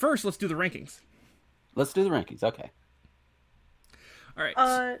 Well, first, let's do the rankings. Let's do the rankings. Okay. Alright.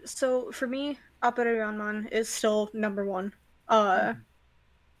 So for me, Apare Ranman is still number one.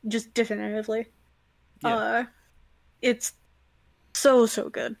 Just definitively. Yeah. It's so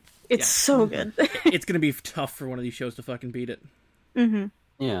good. It's so good. It's gonna be tough for one of these shows to fucking beat it.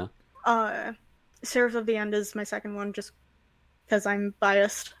 Yeah. Seraph of the End is my second one, just because I'm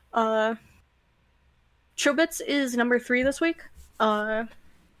biased. Chobits is number 3 this week.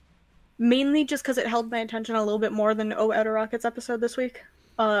 Mainly just because it held my attention a little bit more than Oh Outer Rocket's episode this week.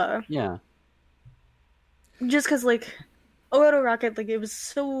 Yeah. Just because, like, Oh Outer Rocket, like, it was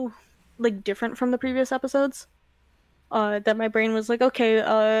so, like, different from the previous episodes, that my brain was like, okay,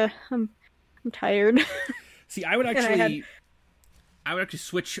 I'm tired. See, I would And I actually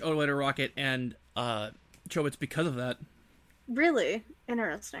switch Outer Rocket and Chobits because of that. Really?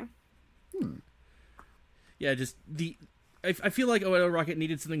 Interesting. Yeah, just I feel like Outer Rocket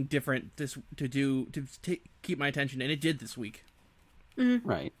needed something different to keep my attention, and it did this week.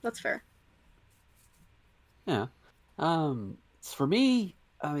 Right. That's fair. Yeah. For me,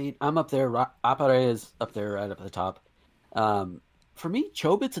 I mean, I'm up there. Apare is up there right up at the top. For me,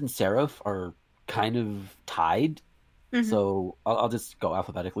 Chobits and Seraph are kind of tied. So I'll just go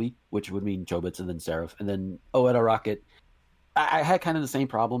alphabetically, which would mean Chobits and then Seraph. And then Outer Rocket, I had kind of the same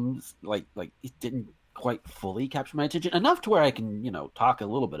problems. Like it didn't quite fully capture my attention. Enough to where I can, talk a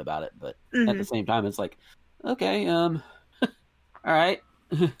little bit about it. But at the same time, it's like, okay, all right.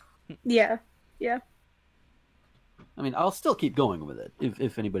 Yeah. I mean, I'll still keep going with it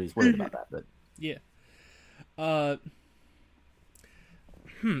if anybody's worried about that. But Yeah.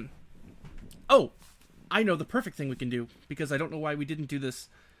 Oh, I know the perfect thing we can do, because I don't know why we didn't do this.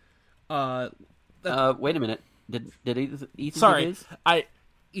 Wait a minute. Did Ethan Sorry, do his?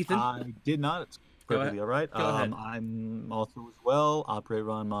 Ethan. I did not. It's Go perfectly all right. Go ahead. I'm also as well. Operator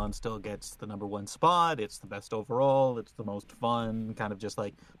Ranmon still gets the number one spot. It's the best overall. It's the most fun. Kind of just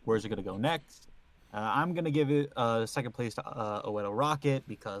like, where's it going to go next? I'm going to give it second place to Oedo Rocket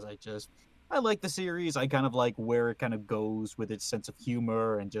because I like the series. I kind of like where it kind of goes with its sense of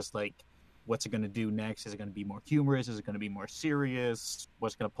humor and just like, what's it going to do next? Is it going to be more humorous? Is it going to be more serious?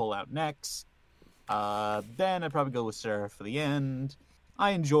 What's going to pull out next? Then I'd probably go with Sarah for the end.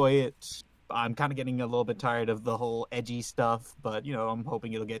 I enjoy it. I'm kind of getting a little bit tired of the whole edgy stuff, but, I'm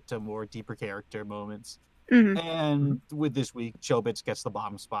hoping it'll get to more deeper character moments. Mhm. And with this week, Chobits gets the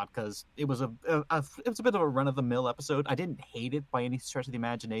bottom spot because it was a bit of a run-of-the-mill episode. I didn't hate it by any stretch of the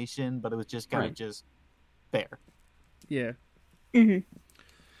imagination, but it was just kind of just there. Yeah. Mhm.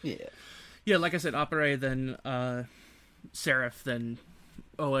 Yeah. Yeah, like I said, Opera, then Seraph, then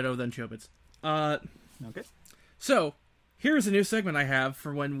Oedo, then Chobits. Okay. So, here's a new segment I have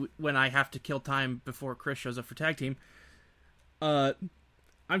for when I have to kill time before Chris shows up for tag team.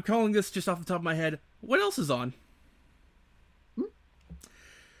 I'm calling this just off the top of my head. What else is on?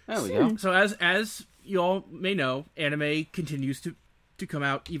 There we go. So as you all may know, anime continues to come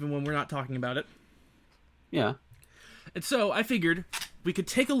out even when we're not talking about it. Yeah. And so I figured we could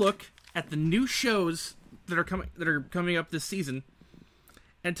take a look at the new shows that are coming up this season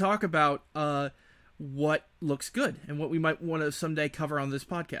and talk about what looks good and what we might want to someday cover on this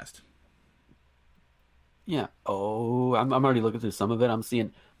podcast. Yeah. Oh, I'm already looking through some of it. I'm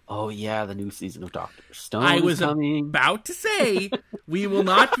seeing, oh yeah, the new season of Doctor Stone I is was coming. about to say we will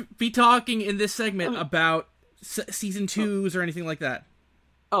not be talking in this segment about season 2s or anything like that.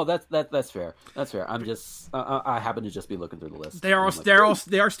 Oh, that's fair. That's fair. I'm just I happen to just be looking through the list. They are And I'm like,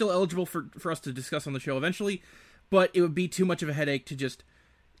 they are still eligible for us to discuss on the show eventually, but it would be too much of a headache to just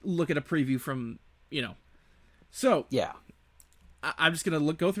look at a preview from, So, yeah. I'm just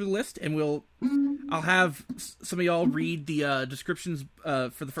gonna go through the list, and I'll have some of y'all read the descriptions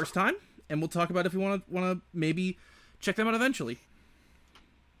for the first time, and we'll talk about if we want to maybe check them out eventually.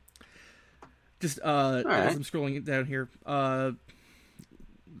 Just as I'm scrolling down here,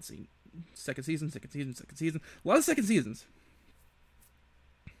 let's see, second season. A lot of second seasons.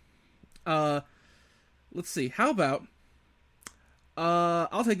 Let's see. How about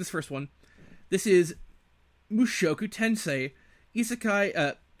I'll take this first one. This is Mushoku Tensei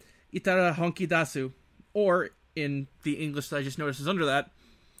Isekai Itara Honki Dasu, or in the English that I just noticed is under that,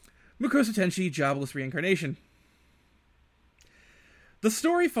 Mukosu Tenshi Jobless Reincarnation. The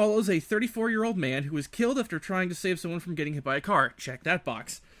story follows a 34-year-old man who is killed after trying to save someone from getting hit by a car. Check that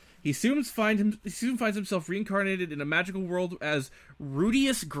box. He soon finds himself reincarnated in a magical world as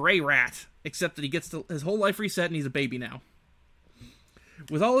Rudius Grey Rat, except that he gets his whole life reset and he's a baby now.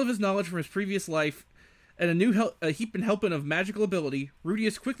 With all of his knowledge from his previous life and a new heap and helping of magical ability,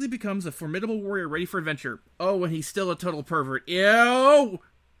 Rudius quickly becomes a formidable warrior ready for adventure. Oh, and he's still a total pervert. Ew!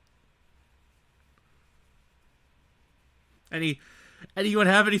 Anyone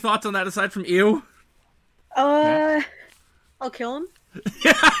have any thoughts on that aside from ew? I'll kill him.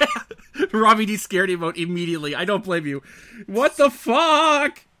 Robbie D scared emote immediately. I don't blame you. What the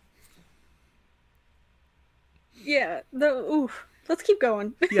fuck? Yeah, let's keep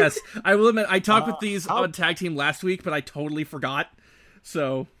going. Yes, I will admit, I talked with these on Tag Team last week, but I totally forgot.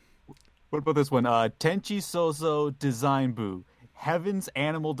 So, What about this one? Tenchi Soso Design Boo, Heaven's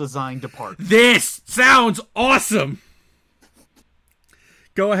Animal Design Department. this sounds awesome!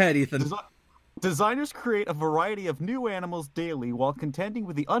 Go ahead, Ethan. Designers create a variety of new animals daily while contending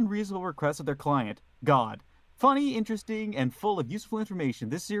with the unreasonable requests of their client, God. Funny, interesting, and full of useful information,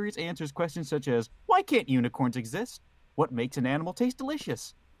 this series answers questions such as, why can't unicorns exist? What makes an animal taste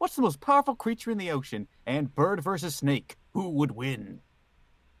delicious? What's the most powerful creature in the ocean? And bird versus snake, who would win?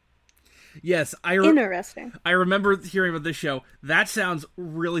 Yes, Interesting. I remember hearing about this show. That sounds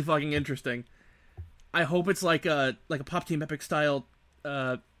really fucking interesting. I hope it's like a Pop Team Epic style,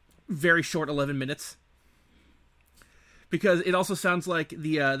 very short 11 minutes. Because it also sounds like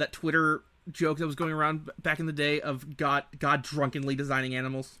the that Twitter joke that was going around back in the day of God drunkenly designing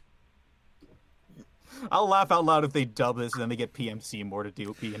animals. I'll laugh out loud if they dub this and then they get PMC more to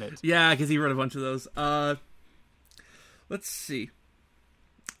be in it. Yeah, because he wrote a bunch of those. Let's see.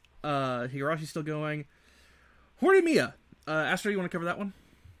 Higarashi's still going. Horimiya. Astro, you want to cover that one?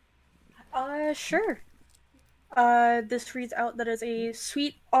 Sure. This reads out that is a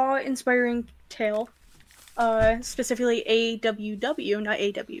sweet, awe-inspiring tale, specifically AWW, not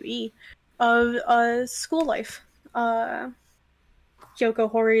AWE, of school life.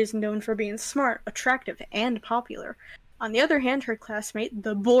 Yoko Hori is known for being smart, attractive, and popular. On the other hand, her classmate,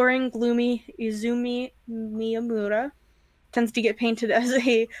 the boring, gloomy Izumi Miyamura, tends to get painted as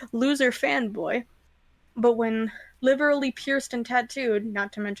a loser fanboy. But when liberally pierced and tattooed,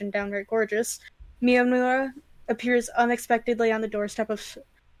 not to mention downright gorgeous, Miyamura appears unexpectedly on the doorstep of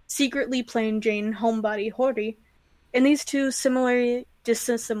secretly plain Jane homebody Hori. And these two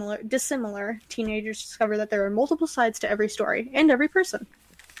dissimilar teenagers discover that there are multiple sides to every story and every person.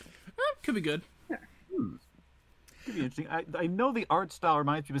 Could be good. Could be interesting. I know the art style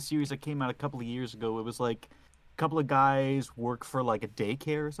reminds me of a series that came out a couple of years ago. It was like a couple of guys work for like a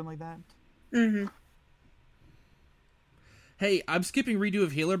daycare or something like that. Mm-hmm. Hey, I'm skipping redo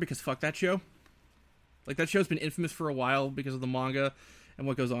of Healer because fuck that show. Like, that show's been infamous for a while because of the manga and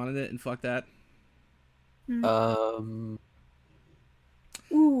what goes on in it, and fuck that. Ooh.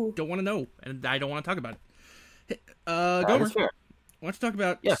 Don't want to know, and I don't want to talk about it. Hey, That Gomer, is fair. why don't you talk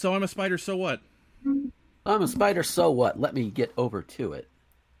about Yeah. So I'm a Spider, So What? I'm a spider, so what? Let me get over to it.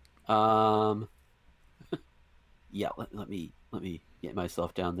 Yeah, let me get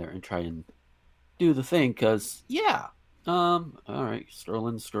myself down there and try and do the thing, cause yeah. All right,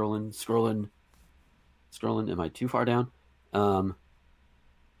 scrolling. Am I too far down? No,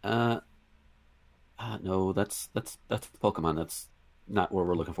 that's Pokemon. That's not what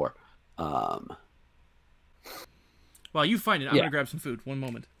we're looking for. Well, you find it. I'm Yeah. gonna grab some food. One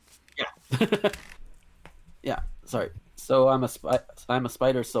moment. Yeah. Yeah. Sorry. So I'm a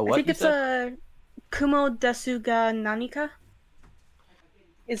spider. So what? I think you it's said? a Kumo Desu ga Nanika.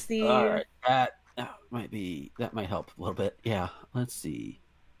 Is the All right. That might help a little bit. Yeah. Let's see.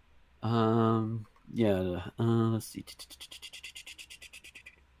 Yeah. Let's see.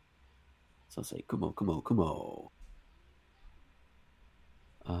 So I'll say Kumo.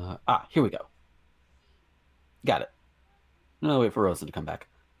 Here we go. Got it. No, wait for Rosen to come back.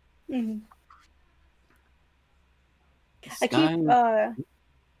 Mhm. Sky-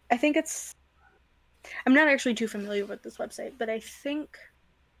 I think it's. I'm not actually too familiar with this website, but I think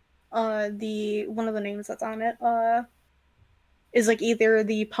the one of the names that's on it is like either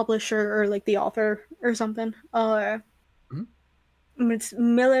the publisher or like the author or something. It's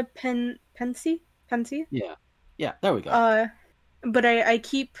Pensi. Yeah. There we go. But I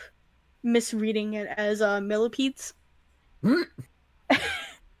keep misreading it as Millipedes.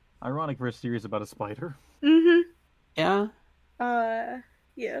 Ironic for a series about a spider. Mm-hmm. Yeah.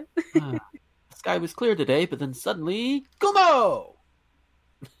 Yeah. The sky was clear today, but then suddenly, Kumo!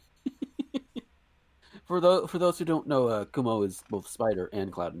 For those who don't know, Kumo is both spider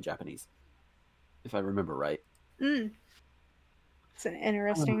and cloud in Japanese, if I remember right. Mm. It's an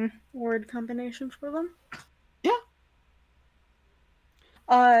interesting word combination for them. Yeah.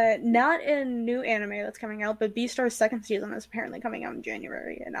 Not a new anime that's coming out, but Beastar's second season is apparently coming out in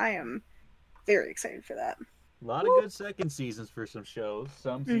January, and I am very excited for that. A lot of good second seasons for some shows.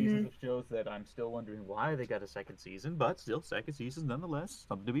 Some seasons of shows that I'm still wondering why they got a second season, but still second seasons nonetheless.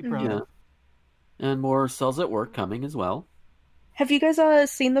 Something to be proud Yeah. of. And more Cells at Work coming as well. Have you guys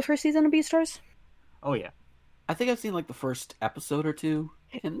seen the first season of Beastars? Oh yeah. I think I've seen like the first episode or two.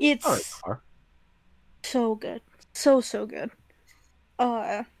 And It's all right, so far. so good. So good.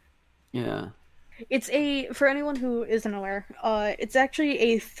 Yeah. It's for anyone who isn't aware, it's actually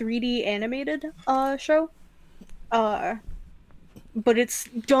a 3D animated show. But it's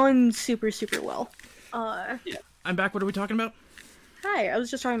done super well. I'm back. What are we talking about? Hi, I was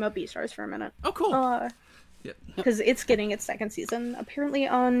just talking about Beastars for a minute. Oh, cool. Yeah. Because it's getting its second season, apparently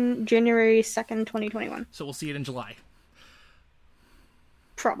on January 2nd, 2021. So we'll see it in July.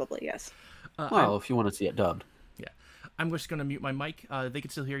 Probably, yes. Well, if you want to see it dubbed. Yeah. I'm just going to mute my mic. They can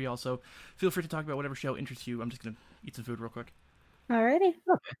still hear you also. Feel free to talk about whatever show interests you. I'm just going to eat some food real quick. Alrighty.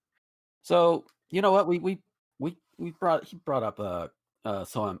 So you know what he brought up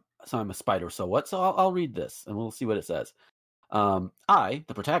so I'm a spider. So what? So I'll read this and we'll see what it says. I,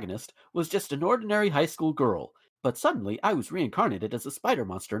 the protagonist, was just an ordinary high school girl, but suddenly I was reincarnated as a spider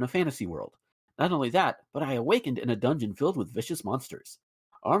monster in a fantasy world. Not only that, but I awakened in a dungeon filled with vicious monsters.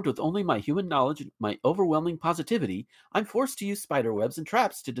 Armed with only my human knowledge and my overwhelming positivity, I'm forced to use spider webs and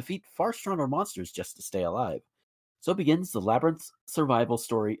traps to defeat far stronger monsters just to stay alive. So begins the labyrinth survival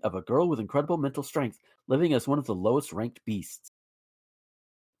story of a girl with incredible mental strength living as one of the lowest ranked beasts.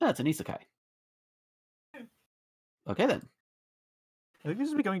 That's an isekai. Okay then. I think this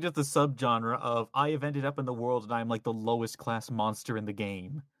is becoming just a subgenre of I have ended up in the world and I'm like the lowest class monster in the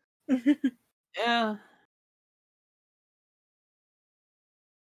game. Yeah.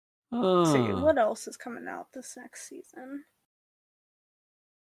 Let's see, what else is coming out this next season?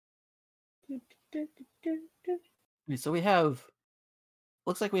 So we have,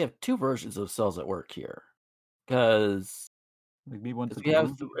 looks like we have two versions of Cells at Work here. Because Like maybe once we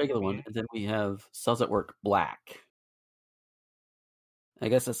have the regular one, and then we have Cells at Work Black. I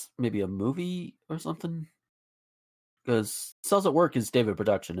guess that's maybe a movie or something. Because Cells at Work is David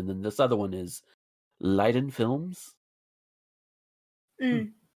Production, and then this other one is Leiden Films.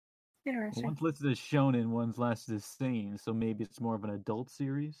 Interesting. One's listed as shonen, one's listed as seinen, so maybe it's more of an adult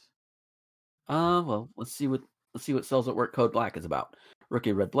series. Well, let's see what Cells at Work Code Black is about.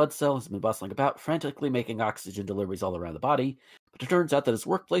 Rookie Red Blood Cell has been bustling about, frantically making oxygen deliveries all around the body, but it turns out that his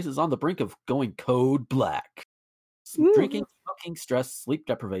workplace is on the brink of going code black. Drinking, smoking, stress, sleep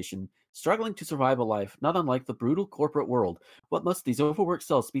deprivation, struggling to survive a life not unlike the brutal corporate world. What must these overworked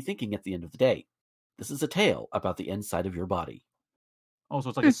cells be thinking at the end of the day? This is a tale about the inside of your body. Also,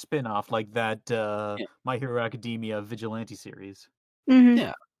 it's like a spin-off, like that My Hero Academia Vigilante series. Mm-hmm.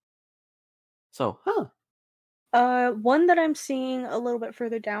 Yeah. So, One that I'm seeing a little bit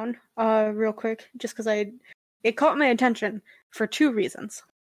further down, real quick, just because it caught my attention for two reasons.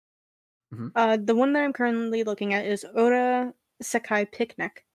 Mhm. The one that I'm currently looking at is Ora Sekai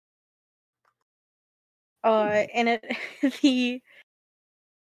Picnic. And it the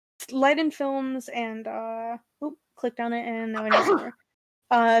Leiden Films and clicked on it and now I know more.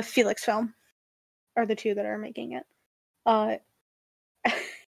 Felix Film are the two that are making it.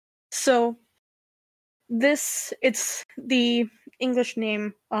 So it's the English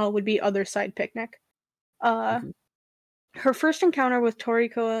name would be Other Side Picnic. Her first encounter with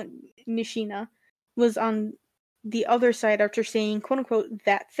Toriko Nishina was on the other side after seeing quote-unquote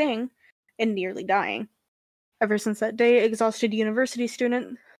that thing and nearly dying. Ever since that day, exhausted university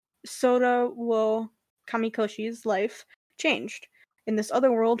student Soda Kamikoshi's life changed. In this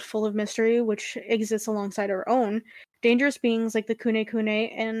other world full of mystery, which exists alongside our own, dangerous beings like the Kune Kune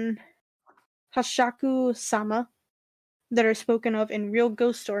and Hashaku-sama that are spoken of in real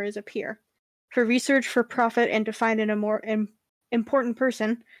ghost stories appear. For research for profit and to find a more important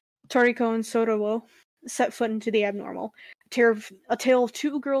person, Toriko and Sodawo set foot into the abnormal. A tale of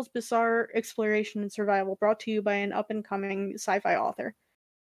two girls' bizarre exploration and survival brought to you by an up-and-coming sci-fi author.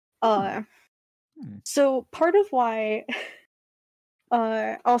 So part of why...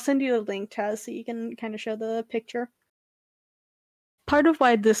 I'll send you a link, Taz, so you can kind of show the picture. Part of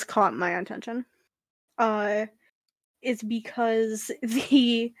why this caught my attention is because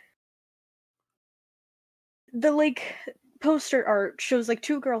the like poster art shows like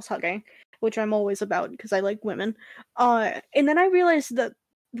two girls hugging, which I'm always about because I like women. And then I realized that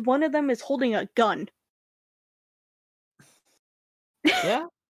one of them is holding a gun. yeah.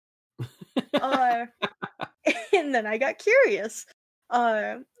 And then I got curious.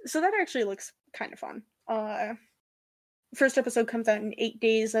 So that actually looks kind of fun. First episode comes out in 8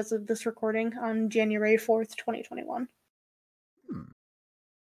 days as of this recording on January 4th, 2021.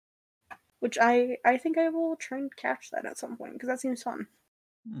 Which I think I will try and catch that at some point, because that seems fun.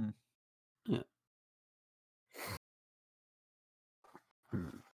 Yeah.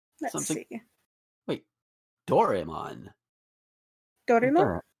 Let's see. Wait, Doraemon.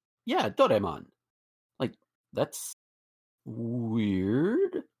 Doraemon? Yeah, Doraemon. Like, that's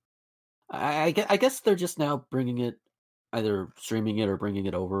weird. I guess they're just now bringing it, either streaming it or bringing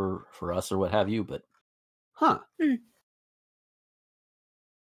it over for us or what have you, but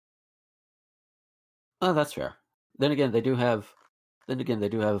Oh, that's fair. Then again, they do have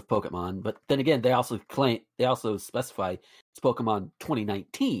Pokemon, but then again, they also specify it's Pokemon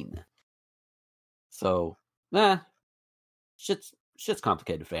 2019. So, shit's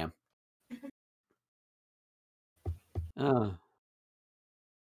complicated, fam.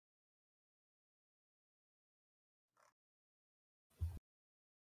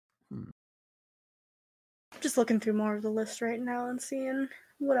 Just looking through more of the list right now and seeing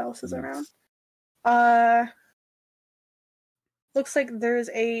what else is around. Looks like there's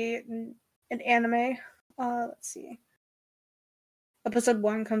an anime. Let's see. Episode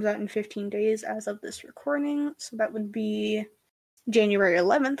 1 comes out in 15 days as of this recording, so that would be January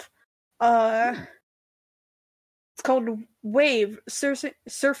 11th. It's called Wave Surfing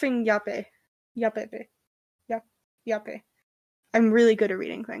Yape. Yape. I'm really good at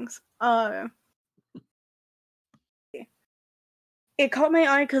reading things. It caught my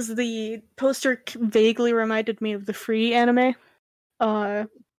eye because the poster vaguely reminded me of the Free anime. I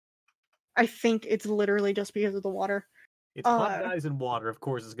think it's literally just because of the water. It's hot guys in water, of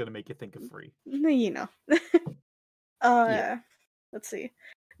course, is going to make you think of Free. You know. Let's see.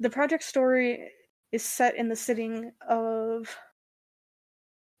 The project story is set in the city of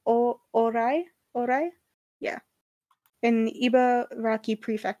Orai? Yeah. In Ibaraki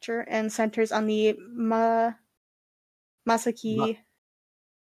Prefecture, and centers on the Masaki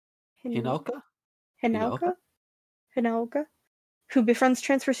Hinauka? Hinauka? Hinaoka, who befriends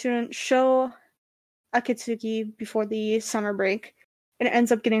transfer student Sho Akitsuki before the summer break, and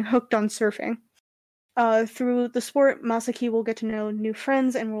ends up getting hooked on surfing. Through the sport, Masaki will get to know new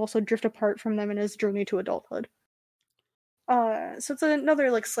friends and will also drift apart from them in his journey to adulthood. So it's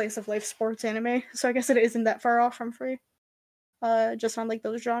another like slice of life sports anime. So I guess it isn't that far off from Free. Just on like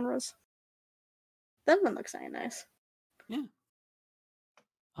those genres. That one looks kind of nice. Yeah.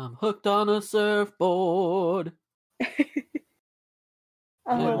 I'm hooked on a surfboard. It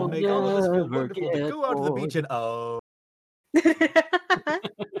Oh, will make all of us feel never wonderful to get go out to the bored. beach and oh.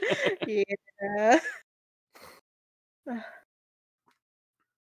 Yeah.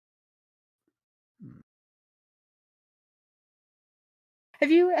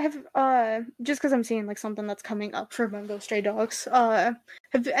 Have just because I'm seeing like something that's coming up for Bungo Stray Dogs, have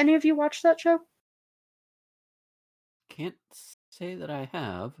any of you watched that show? Can't say that I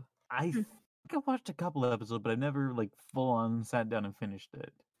have. I think I watched a couple of episodes, but I never like full on sat down and finished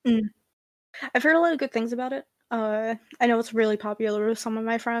it. I've heard a lot of good things about it. I know it's really popular with some of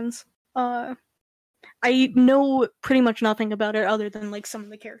my friends. I know pretty much nothing about it other than like some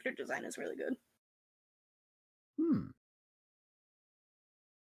of the character design is really good.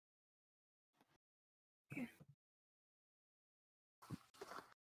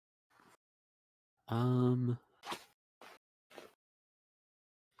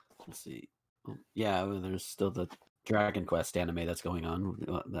 Let's see. Oh, yeah, well, there's still the Dragon Quest anime that's going on.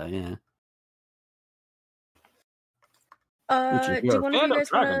 Yeah. Do one of you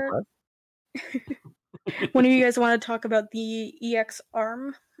guys want one of you guys want to talk about the EX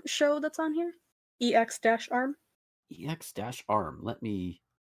Arm show that's on here? EX-Arm? EX-Arm.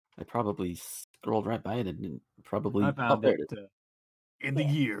 I probably scrolled right by it and didn't probably. I found there it. it is. In the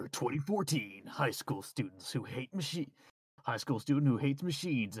year 2014, high school student who hates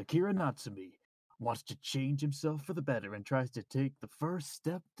machines, Akira Natsumi, wants to change himself for the better and tries to take the first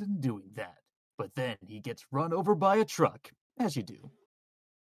step in doing that. But then he gets run over by a truck, as you do.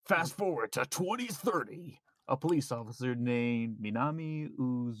 Fast forward to 2030. A police officer named Minami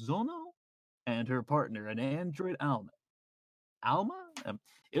Uzono and her partner, an android Alma,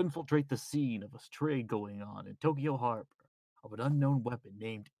 infiltrate the scene of a trade going on in Tokyo Harbor of an unknown weapon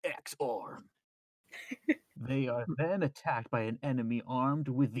named X-Arm. They are then attacked by an enemy armed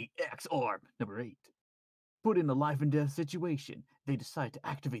with the X-Arm, number 8. Put in a life and death situation, they decide to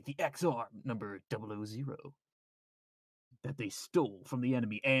activate the X-Arm, number 000, that they stole from the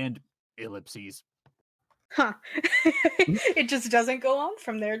enemy and ellipses. Huh. It just doesn't go on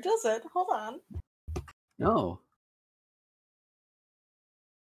from there, does it? Hold on. No.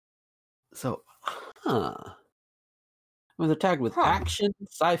 So, It was tagged with action,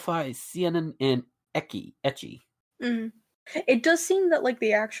 sci-fi, CNN, and ecchi. Mm-hmm. It does seem that like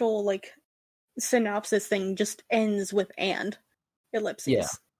the actual like synopsis thing just ends with and ellipses. Yeah.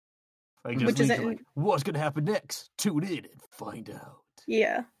 Which is like, what's gonna happen next? Tune in and find out.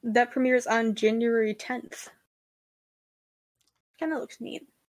 Yeah, that premieres on January 10th. Kind of looks neat.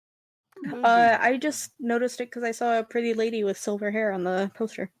 I just noticed it because I saw a pretty lady with silver hair on the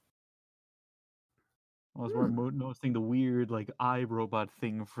poster. I was more noticing the weird like eye robot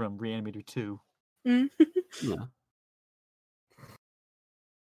thing from Reanimator 2. Yeah.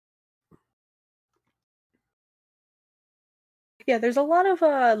 Yeah, there's a lot of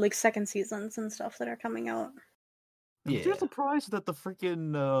like second seasons and stuff that are coming out. Yeah. I'm just surprised that the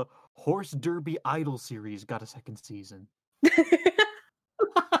freaking Horse Derby Idol series got a second season.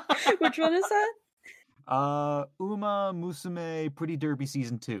 Which one is that? Uma Musume Pretty Derby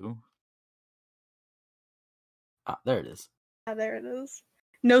Season 2. Ah, there it is. Ah, there it is.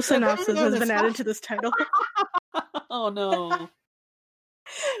 No synopsis has been added to this title. Oh no.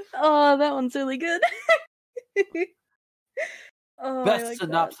 Oh, that one's really good. Best like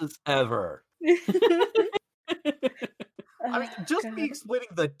synopsis ever. I mean, just me explaining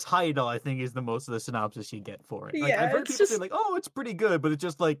the title, I think, is the most of the synopsis you get for it. Like, yeah, I've heard people say, like, oh, it's pretty good, but it's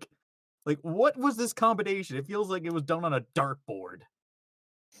just like, what was this combination? It feels like it was done on a dartboard.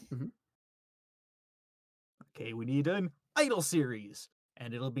 Mm-hmm. Okay, we need an idol series,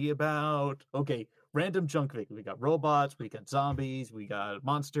 and it'll be about, random junk thing. We got robots, we got zombies, we got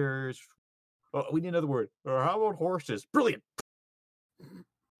monsters. Oh, we need another word. Or how about horses? Brilliant.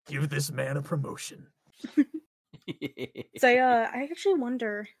 Give this man a promotion. So I actually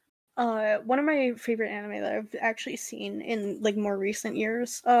wonder. One of my favorite anime that I've actually seen in like more recent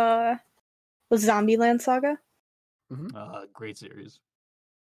years was Zombieland Saga. Mm-hmm. Great series.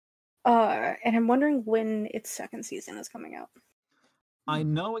 And I'm wondering when its second season is coming out. I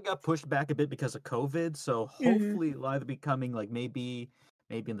know it got pushed back a bit because of COVID, so hopefully it'll either be coming like maybe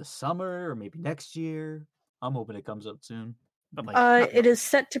in the summer or maybe next year. I'm hoping it comes out soon. But It is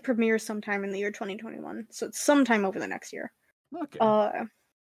set to premiere sometime in the year 2021, so it's sometime over the next year. okay.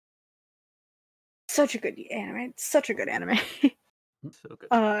 Such a good anime. It's such a good anime. So good.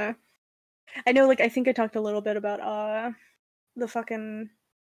 I know, like, I think I talked a little bit about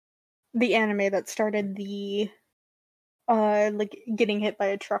the anime that started the like getting hit by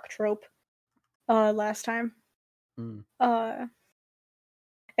a truck trope last time. Mm.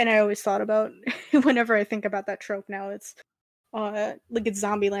 And I always thought about whenever I think about that trope now, it's like it's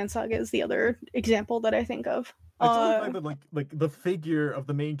Zombieland Saga is the other example that I think of. I totally find that like the figure of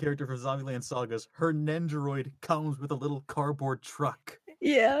the main character for Zombieland Sagas, her Nendoroid comes with a little cardboard truck.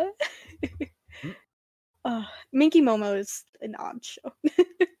 Yeah. Minky Momo is an odd show.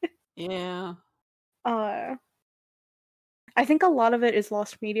 Yeah. I think a lot of it is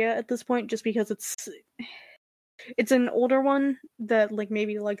lost media at this point, just because it's an older one that like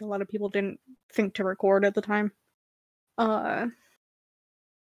maybe like a lot of people didn't think to record at the time. I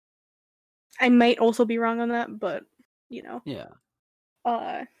might also be wrong on that, but you know. Yeah.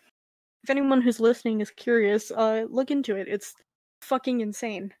 If anyone who's listening is curious, look into it. It's fucking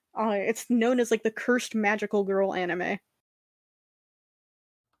insane. It's known as like the cursed magical girl anime.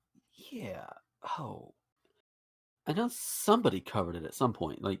 Yeah. Oh. I know somebody covered it at some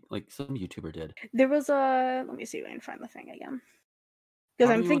point, like some YouTuber did. There was a let me see if I can find the thing again.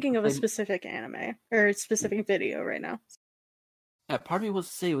 Because I'm thinking of a specific anime or a specific video right now. Yeah, part of me wants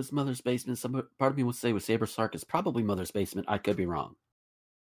to say it was Mother's Basement. Some part of me wants to say it was Saber Sark. It's probably Mother's Basement. I could be wrong.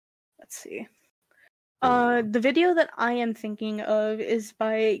 Let's see. The video that I am thinking of is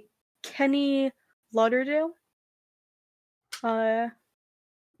by Kenny Lauderdale. Not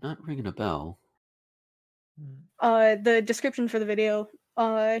ringing a bell. The description for the video,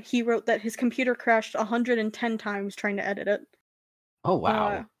 he wrote that his computer crashed 110 times trying to edit it. Oh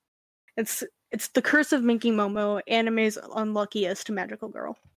wow! It's The Curse of Minky Momo, anime's unluckiest magical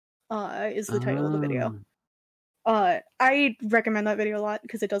girl. Is the title of the video. I recommend that video a lot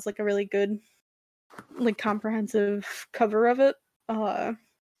because it does like a really good, like comprehensive cover of it. And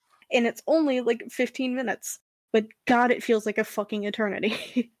it's only like 15 minutes, but God, it feels like a fucking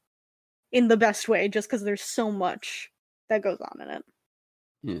eternity. In the best way, just because there's so much that goes on in it.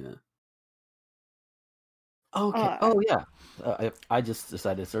 Yeah. Okay. Oh yeah. I just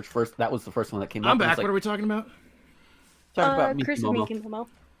decided to search first. That was the first one that came up. I'm back. What are we talking about? Talking about Minky Curse of Momo. Minky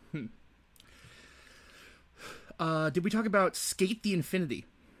Momo. Did we talk about Skate the Infinity?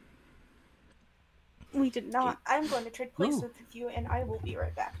 We did not. I'm going to trade places with you, and I will be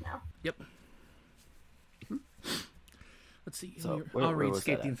right back now. Yep. Let's see. So, I'll where read was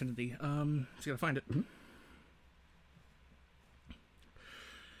Skate that the at? Infinity. Just gotta find it.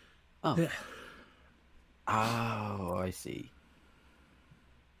 Oh. Oh, I see.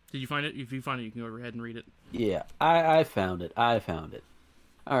 Did you find it? If you find it, you can go ahead and read it. Yeah, I found it. All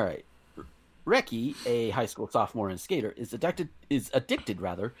right. Reki, a high school sophomore and skater, is addicted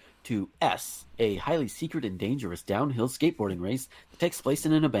to S, a highly secret and dangerous downhill skateboarding race that takes place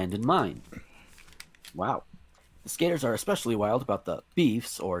in an abandoned mine. Wow. The skaters are especially wild about the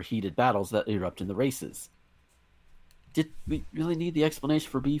beefs, or heated battles, that erupt in the races. Did we really need the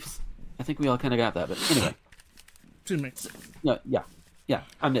explanation for beefs? I think we all kind of got that, but anyway. Excuse me. Yeah,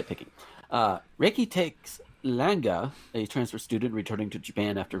 I'm nitpicking. Reiki takes Langa, a transfer student returning to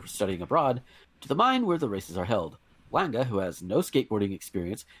Japan after studying abroad, to the mine where the races are held. Langa, who has no skateboarding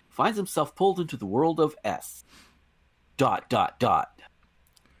experience, finds himself pulled into the world of S. ...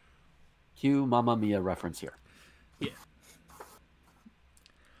 Cue Mamma Mia reference here.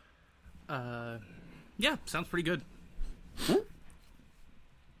 Yeah, sounds pretty good. Huh?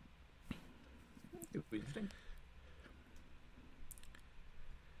 It would be interesting.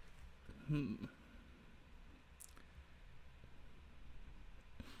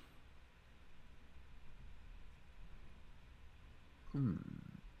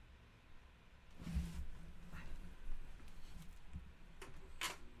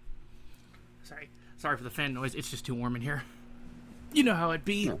 Sorry for the fan noise. It's just too warm in here. You know how it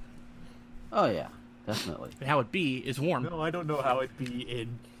be. Yeah. Oh yeah, definitely. How it be is warm. No, I don't know how it'd be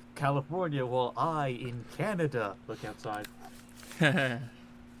in California while I, in Canada, look outside. I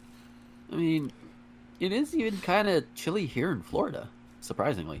mean, it is even kind of chilly here in Florida,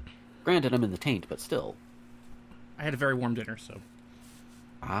 surprisingly. Granted, I'm in the taint, but still. I had a very warm dinner, so.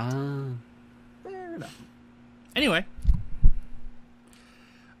 Fair enough. Anyway.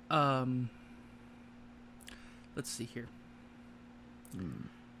 Let's see here.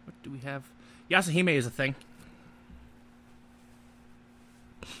 What do we have? Yasuhime is a thing.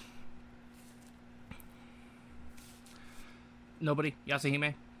 Nobody?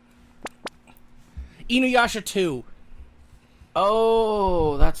 Yasuhime? Inuyasha 2.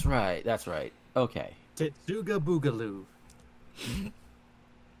 Oh, that's right. That's right. Okay. Tetsuga Boogaloo.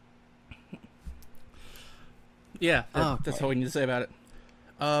 Yeah, that's all we need to say about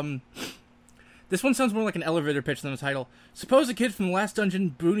it. This one sounds more like an elevator pitch than a title. Suppose a kid from the last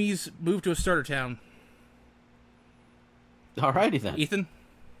dungeon, Boonies, moved to a starter town. Alrighty then. Ethan?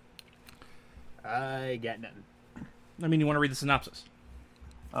 I got nothing. I mean, you want to read the synopsis?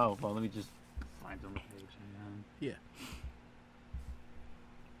 Oh, well, let me just find it on the page. Hang on. Yeah.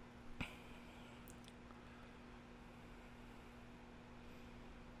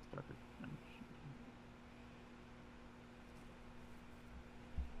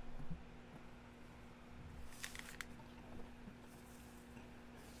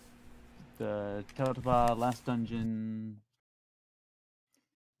 The Totaba Last Dungeon.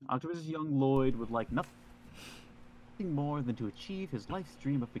 Octopus' young Lloyd would like nothing more than to achieve his life's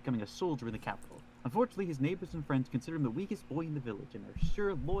dream of becoming a soldier in the capital. Unfortunately, his neighbors and friends consider him the weakest boy in the village, and are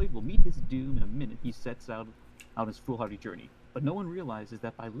sure Lloyd will meet his doom in a minute he sets out on his foolhardy journey. But no one realizes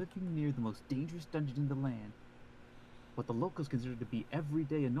that by living near the most dangerous dungeon in the land, what the locals consider to be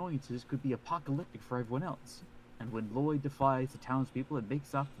everyday annoyances could be apocalyptic for everyone else. And when Lloyd defies the townspeople and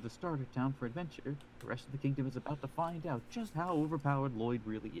makes off to the starter town for adventure, the rest of the kingdom is about to find out just how overpowered Lloyd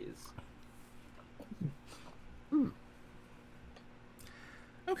really is.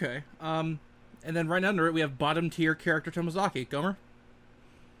 Okay. And then right under it, we have bottom tier character Tomozaki. Gomer?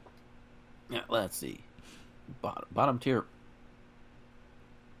 Yeah, let's see. Bottom tier.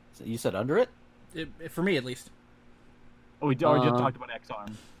 So you said under it? For me, at least. Oh, we already just talked about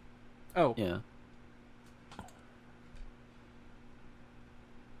X-Arm. Oh. Yeah.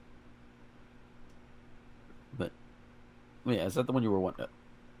 But, yeah, is that the one you were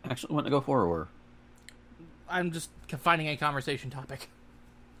actually wanting to go for, or? I'm just finding a conversation topic.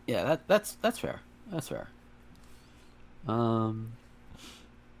 Yeah, that's fair. That's fair. And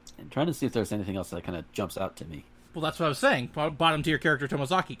trying to see if there's anything else that kind of jumps out to me. Well, that's what I was saying. Bottom tier character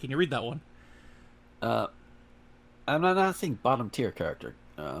Tomozaki. Can you read that one? I'm not saying bottom tier character.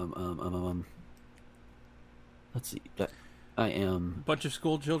 Let's see. I am Bunch of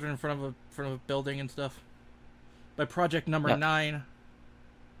school children in front of a building and stuff. By project number 9.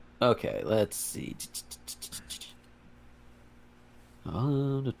 Okay, let's see.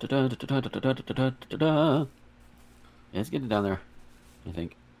 Yeah, it's getting down there, I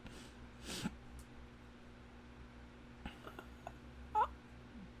think.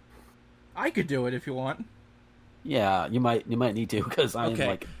 I could do it if you want. Yeah, you might need to, because I'm Okay.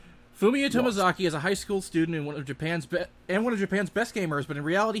 like Fumiya Tomozaki is a high school student and one of Japan's best gamers, but in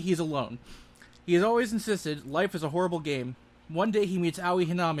reality he's alone. He has always insisted life is a horrible game. One day he meets Aoi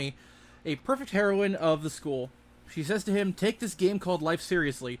Hinami, a perfect heroine of the school. She says to him, "Take this game called life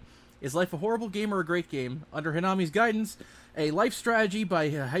seriously. Is life a horrible game or a great game?" Under Hinami's guidance, a life strategy by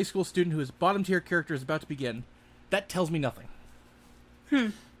a high school student whose bottom tier character is about to begin. That tells me nothing.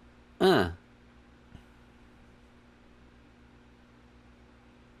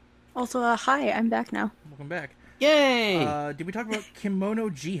 Also, hi, I'm back now. Welcome back. Yay! Did we talk about Kimono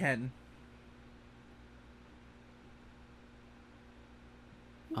Jihen?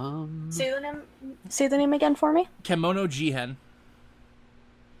 Say the name again for me. Kimono Jihen.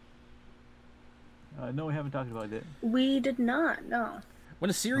 No, we haven't talked about it. We did not, no. When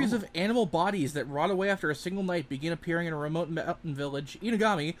a series of animal bodies that rot away after a single night begin appearing in a remote mountain village,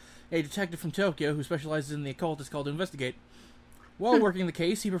 Inugami, a detective from Tokyo who specializes in the occult, is called to investigate. While working the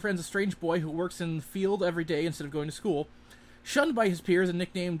case, he befriends a strange boy who works in the field every day instead of going to school. Shunned by his peers and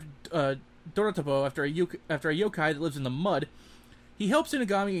nicknamed Dorotabo after a yokai that lives in the mud, he helps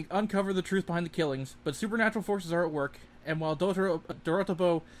Inugami uncover the truth behind the killings, but supernatural forces are at work, and while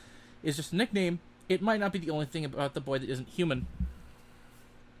Dorotabo is just a nickname, it might not be the only thing about the boy that isn't human.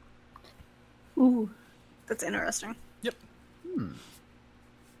 Ooh, that's interesting. Yep.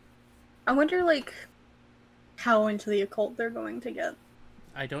 I wonder, how into the occult they're going to get.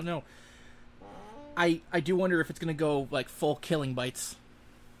 I don't know. I do wonder if it's going to go, full Killing Bites.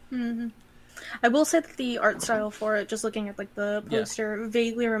 Mm-hmm. I will say that the art style for it, just looking at, the poster,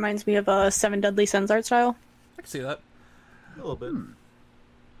 vaguely reminds me of a Seven Deadly Sins art style. I can see that. A little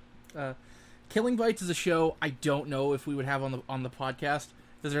bit. Killing Bites is a show I don't know if we would have on the podcast,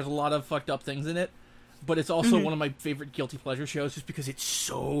 because there's a lot of fucked up things in it, but it's also one of my favorite guilty pleasure shows just because it's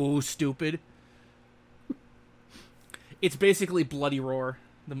so stupid. It's basically Bloody Roar,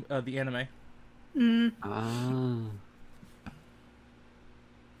 the anime.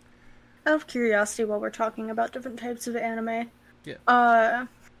 Out of curiosity, while we're talking about different types of anime, Yeah.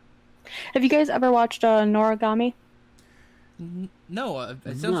 Have you guys ever watched Noragami? No, it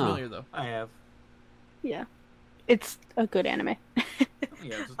sounds familiar though. I have. Yeah. It's a good anime. Yeah,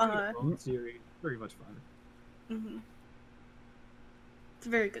 it's a good fun series. Very much fun. Mm-hmm. It's a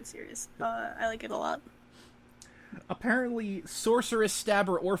very good series. I like it a lot. Apparently, Sorceress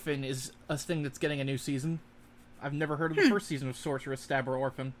Stabber Orphan is a thing that's getting a new season. I've never heard of the first season of Sorceress Stabber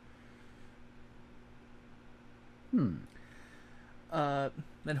Orphan. Then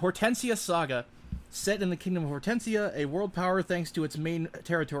Hortensia Saga. Set in the Kingdom of Hortensia, a world power thanks to its main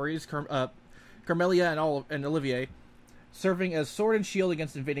territories, Carmelia and Olivier. Serving as sword and shield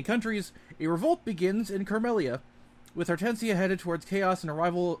against invading countries, a revolt begins in Carmelia. With Hortensia headed towards chaos and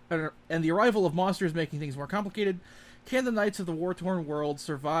the arrival of monsters making things more complicated, can the Knights of the War-Torn World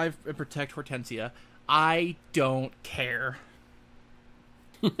survive and protect Hortensia? I don't care.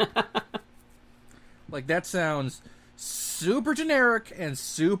 Like, that sounds super generic and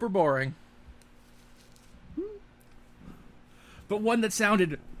super boring. But one that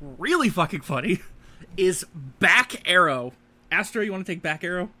sounded really fucking funny is Back Arrow. Astro, you want to take Back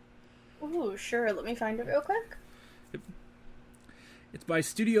Arrow? Ooh, sure. Let me find it real quick. It's by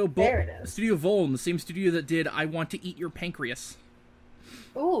Studio There it is. Studio Voln, the same studio that did I Want to Eat Your Pancreas.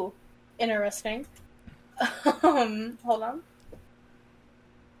 Ooh, interesting. Hold on.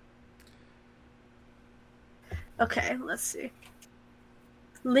 Okay, let's see.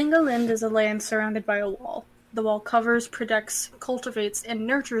 Lingalind is a land surrounded by a wall. The wall covers, protects, cultivates, and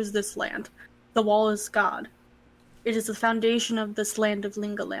nurtures this land. The wall is God. It is the foundation of this land of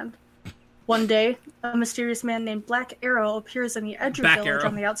Lingaland. One day, a mysterious man named Black Arrow appears in the Edger Back village Arrow.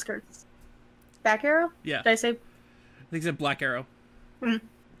 on the outskirts. Back Arrow? Yeah. Did I say? I think it's Black Arrow.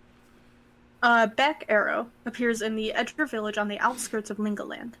 Back Arrow appears in the Edger village on the outskirts of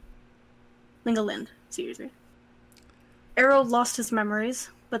Lingalind, excuse me. Arrow lost his memories,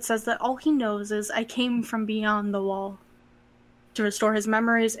 but says that all he knows is, I came from beyond the wall. To restore his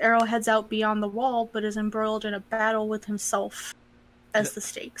memories, Arrow heads out beyond the wall, but is embroiled in a battle with himself as the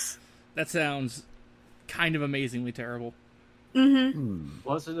stakes. That sounds kind of amazingly terrible.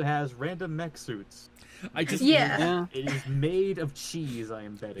 Plus, it has random mech suits. Yeah. It is made of cheese, I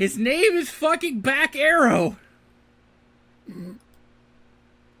am betting. His name is fucking Back Arrow!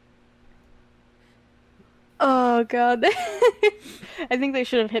 Oh god. I think they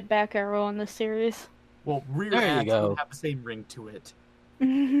should have hit Back Arrow on this series. Well, rear There you axe go. would have the same ring to it.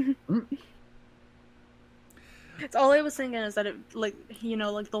 It's all I was thinking is that it, like, you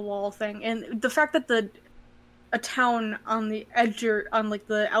know, like the wall thing, and the fact that a town on the Edger, on like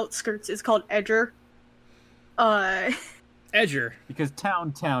the outskirts, is called Edger. Edger. Because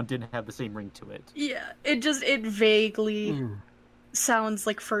Town didn't have the same ring to it. Yeah, it vaguely sounds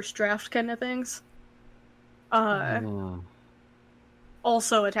like first draft kind of things.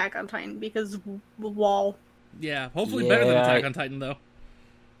 Also Attack on Titan, because wall. Yeah, hopefully better than Yeah. Attack on Titan, though.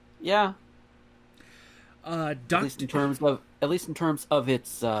 Yeah. At least in terms of its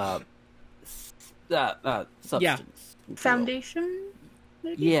substance. Foundation?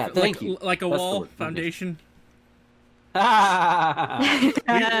 Maybe? Yeah, thank you. Like a That's the wall word. foundation.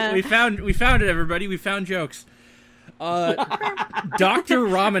 Ah! We found it, everybody. We found jokes. Dr.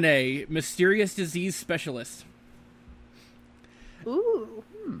 Ramane, mysterious disease specialist. Ooh.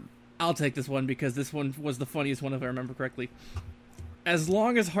 I'll take this one because this one was the funniest one if I remember correctly. As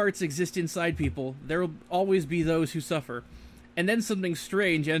long as hearts exist inside people, there will always be those who suffer. And then something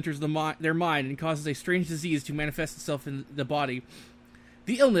strange enters their mind and causes a strange disease to manifest itself in the body.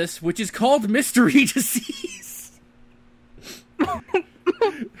 The illness, which is called mystery disease.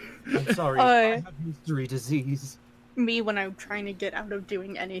 I'm sorry, I have mystery disease. Me when I'm trying to get out of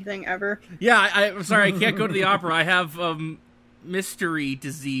doing anything ever. Yeah, I'm sorry, I can't go to the opera. I have mystery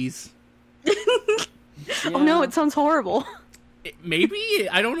disease. Oh no, it sounds horrible. Maybe?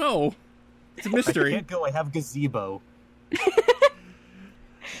 I don't know. It's a I mystery. can't go, I have gazebo.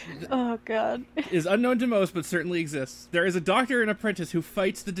 Oh god. It is unknown to most, but certainly exists. There is a doctor and apprentice who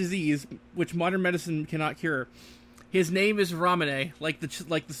fights the disease, which modern medicine cannot cure. His name is Ramane, like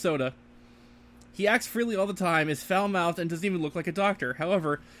the soda. He acts freely all the time, is foul-mouthed, and doesn't even look like a doctor.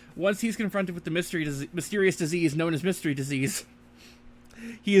 However, once he's confronted with the mysterious disease known as mystery disease,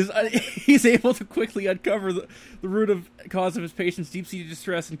 he's able to quickly uncover the root cause of his patient's deep-seated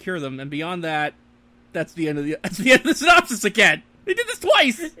distress and cure them. And beyond that, that's the end of the synopsis again. They did this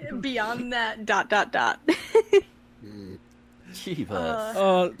twice. Beyond that, ... Jeebus.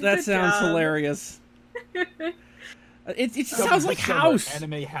 Oh, that Good sounds job. hilarious. It sounds like House.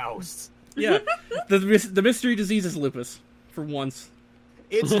 Anime House. Yeah, the mystery disease is lupus for once,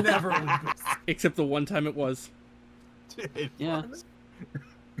 It's never lupus. except the one time it was. Yeah.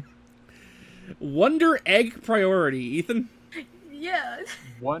 Wonder Egg Priority, Ethan. Yeah.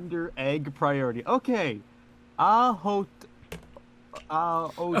 Wonder Egg priority. Okay. Oto,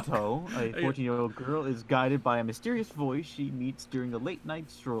 a 14-year-old girl, is guided by a mysterious voice she meets during a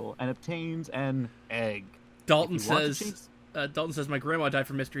late-night stroll and obtains an egg. Dalton If you want to says, my grandma died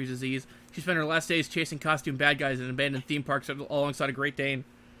from mystery disease. She spent her last days chasing costume bad guys in abandoned theme parks alongside a Great Dane.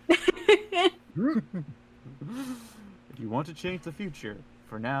 If you want to change the future,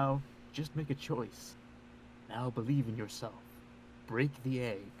 for now, just make a choice. Now believe in yourself. Break the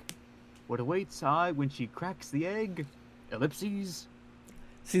egg. What awaits I when she cracks the egg? Ellipses.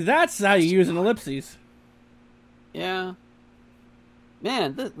 See, that's how you use an ellipses. Yeah.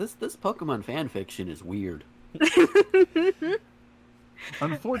 Man, this Pokemon fan fiction is weird.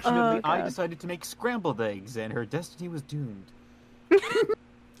 Unfortunately, Oh, I God. decided to make scrambled eggs, and her destiny was doomed.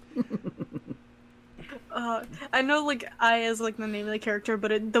 I know, like, I is, like, the name of the character,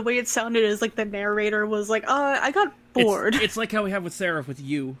 but the way it sounded is, like, the narrator was like, I got bored. It's like how we have with Seraph with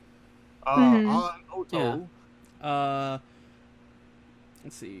you. Oto.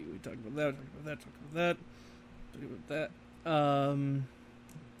 Let's see. We talked about that. Did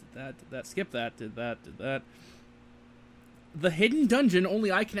that. Skip that. Did that. The hidden dungeon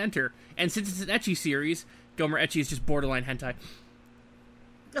only I can enter. And since it's an ecchi series, Gomer ecchi is just borderline hentai.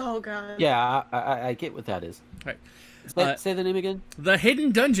 Oh, God. Yeah, I get what that is. Right. Say the name again? The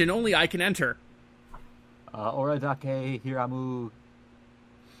hidden dungeon only I can enter. Oradake Hiramu.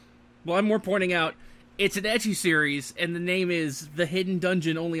 Well, I'm more pointing out, it's an ecchi series, and the name is The Hidden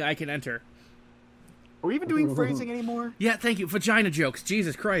Dungeon Only I Can Enter. Are we even doing phrasing anymore? Yeah, thank you. Vagina jokes.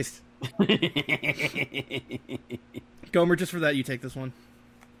 Jesus Christ. Gomer, just for that, you take this one.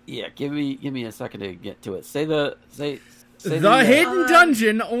 Yeah, give me a second to get to it. Say the Hidden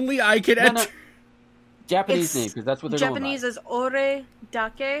Dungeon Only I Can no, Enter. no. Japanese It's name, because that's what they're Japanese going is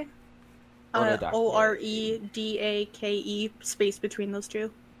Oredake. Oredake. Oredake, space between those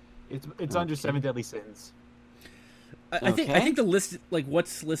two. It's under Seven Deadly Sins. I think Okay. the list, like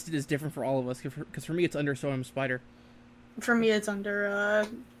what's listed, is different for all of us. Because for me, it's under So I'm Spider. For me, it's under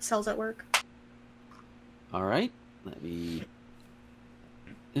Cells at Work. All right, let me.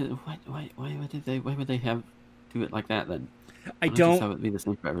 Why would they have do it like that then? I Why not just have don't. it be the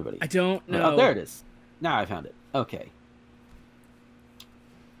same for everybody. I don't know. Oh, there it is. Now I found it. Okay.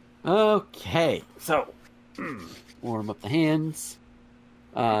 Okay, so warm up the hands.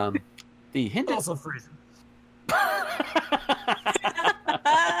 The hidden. Also phrasing.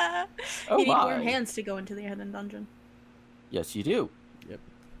 Oh you need my. warm hands to go into the hidden dungeon. Yes, you do. Yep.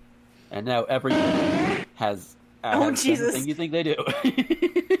 And now everyone has. has Jesus. everything you think they do.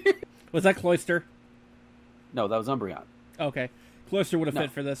 Was that Cloyster? No, that was Umbreon. Okay. Cloyster would have No.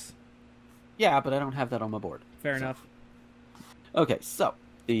 fit for this. Yeah, but I don't have that on my board. Fair enough. Okay, so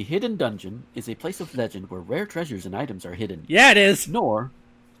the hidden dungeon is a place of legend where rare treasures and items are hidden. Yeah, it is. Nor,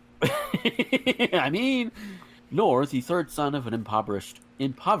 nor the third son of an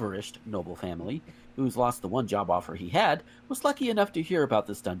impoverished noble family, who's lost the one job offer he had, was lucky enough to hear about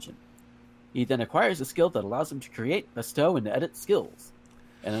this dungeon. He then acquires a skill that allows him to create, bestow, and edit skills.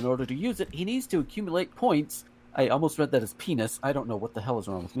 And in order to use it, he needs to accumulate points. I almost read that as penis. I don't know what the hell is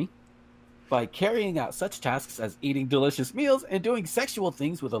wrong with me. By carrying out such tasks as eating delicious meals and doing sexual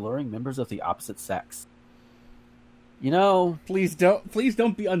things with alluring members of the opposite sex. You know, Please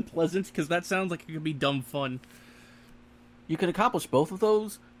don't be unpleasant, because that sounds like it could be dumb fun. you can accomplish both of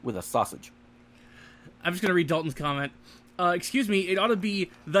those with a sausage. I'm just gonna read Dalton's comment. Excuse me, it ought to be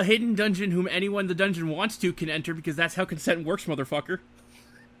the hidden dungeon whom anyone the dungeon wants to can enter, because that's how consent works, motherfucker.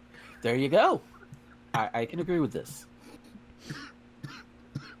 There you go. I can agree with this.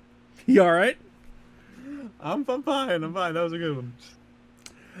 You alright? I'm fine. That was a good one.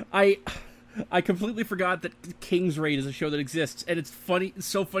 I completely forgot that King's Raid is a show that exists, and it's funny. It's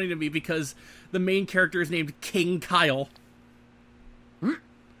so funny to me because the main character is named King Kyle.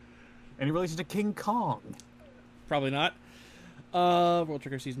 Any relation to King Kong? Probably not. World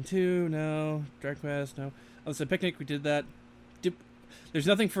Trigger Season 2, no. Dragon Quest, no. Oh, so Picnic, we did that. There's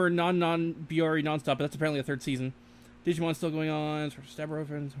nothing for Biori Nonstop, but that's apparently a third season. Digimon still going on. Stabber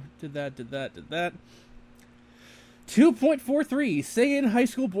Orphans, did that. 2.43, Seiin High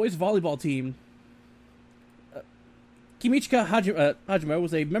School Boys Volleyball Team. Kimichika Hajime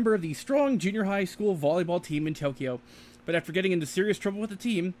was a member of the strong junior high school volleyball team in Tokyo, but after getting into serious trouble with the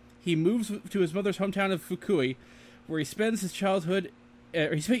team, he moves to his mother's hometown of Fukui, where he spent his childhood,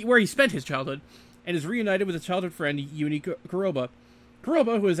 and is reunited with his childhood friend Yuni Kuroba.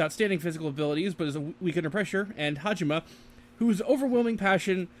 Kuroba, who has outstanding physical abilities but is weak under pressure, and Hajime, whose overwhelming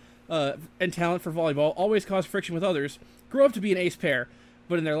passion and talent for volleyball always cause friction with others, grow up to be an ace pair.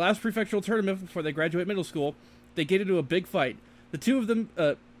 But in their last prefectural tournament before they graduate middle school, they get into a big fight. The two of them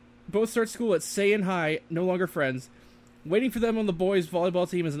both start school at Seiyan High, no longer friends. Waiting for them on the boys' volleyball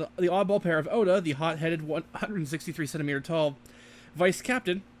team is the oddball pair of Oda, the hot-headed 163-centimeter tall vice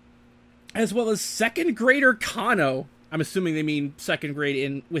captain, as well as second grader Kano. I'm assuming they mean second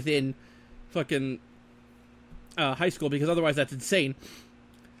grade within fucking high school, because otherwise that's insane.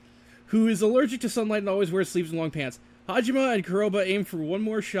 Who is allergic to sunlight and always wears sleeves and long pants. Hajime and Kuroba aim for one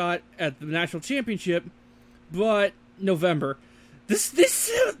more shot at the national championship, but November. This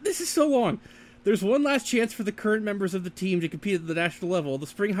is so long. There's one last chance for the current members of the team to compete at the national level, the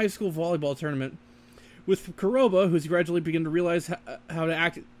spring high school volleyball tournament. With Kuroba, who's gradually begun to realize how to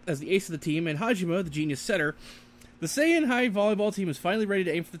act as the ace of the team, and Hajime, the genius setter, the Seiyan High volleyball team is finally ready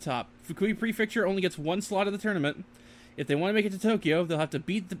to aim for the top. Fukui Prefecture only gets one slot in the tournament. If they want to make it to Tokyo, they'll have to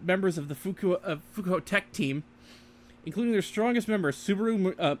beat the members of the Fukuo Tech team, including their strongest member,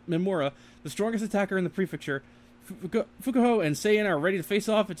 Subaru Mimura, the strongest attacker in the prefecture. Fukuho and Seiyan are ready to face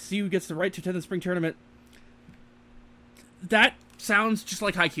off and see who gets the right to attend the spring tournament. That sounds just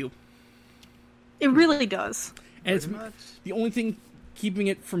like Haikyuu. It really does. And it's the only thing keeping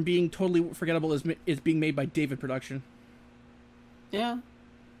it from being totally forgettable is being made by David Production. Yeah.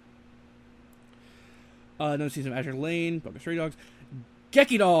 Another season of Azure Lane, Bogus Stray Dogs.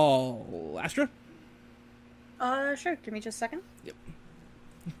 Gekidol! Astra? Sure. Give me just a second. Yep.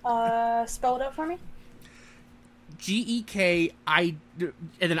 Spell it out for me. G-E-K-I... and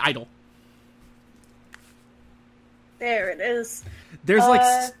then Idol. There it is. There's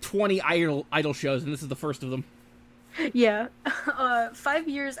 20 idol shows, and this is the first of them. Yeah. 5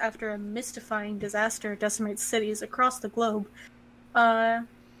 years after a mystifying disaster decimates cities across the globe,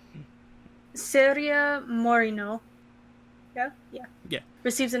 Seria Morino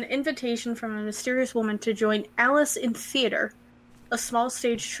receives an invitation from a mysterious woman to join Alice in Theater, a small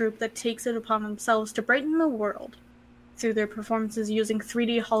stage troupe that takes it upon themselves to brighten the world through their performances using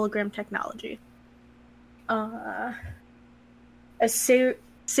 3D hologram technology. As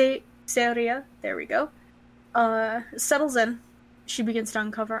Seria, there we go, settles in, she begins to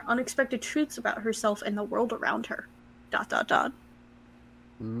uncover unexpected truths about herself and the world around her. ...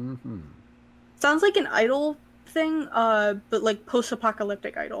 Mm-hmm. Sounds like an Idol thing, but like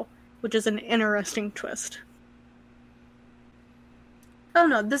post-apocalyptic Idol, which is an interesting twist. Oh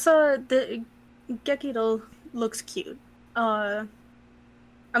no, the Gekidol looks cute.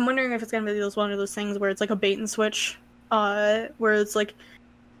 I'm wondering if it's gonna be one of those things where it's like a bait and switch, where it's like,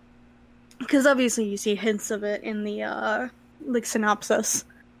 because obviously you see hints of it in the like synopsis,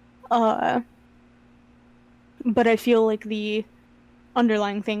 but I feel like the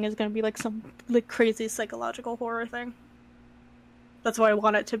underlying thing is gonna be like some like crazy psychological horror thing. That's what I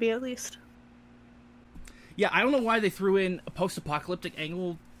want it to be, at least. Yeah, I don't know why they threw in a post-apocalyptic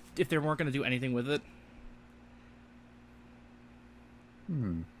angle if they weren't going to do anything with it.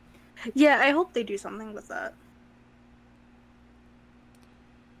 Yeah, I hope they do something with that.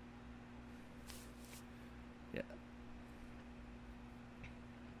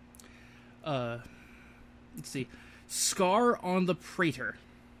 Yeah. Let's see. Scar on the Praetor.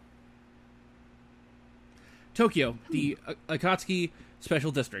 Tokyo, the Akatsuki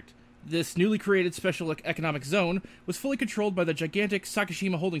Special District. This newly created special economic zone was fully controlled by the gigantic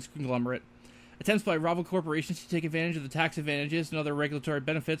Sakashima Holdings conglomerate. Attempts by rival corporations to take advantage of the tax advantages and other regulatory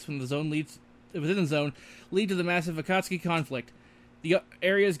benefits within the zone lead to the massive Akatsuki conflict. The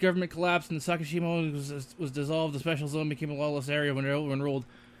area's government collapsed and the Sakashima Holdings was dissolved. The special zone became a lawless area when ruled.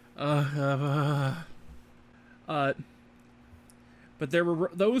 But there were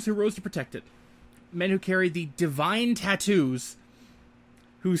those who rose to protect it. Men who carried the divine tattoos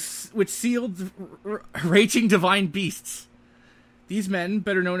which sealed raging divine beasts. These men,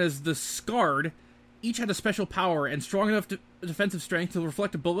 better known as the Scarred, each had a special power and strong enough defensive strength to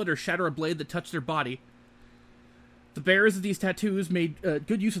reflect a bullet or shatter a blade that touched their body. The bearers of these tattoos made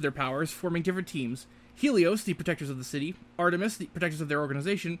good use of their powers, forming different teams. Helios, the protectors of the city, Artemis, the protectors of their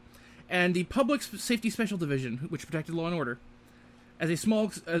organization, and the Public Safety Special Division, which protected law and order. As a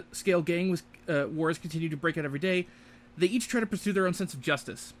small-scale gang wars continue to break out every day, they each try to pursue their own sense of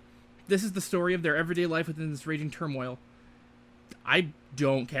justice. This is the story of their everyday life within this raging turmoil. I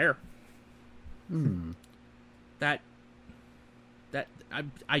don't care. I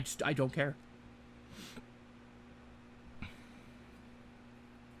don't care.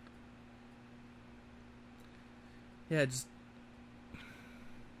 Yeah, just...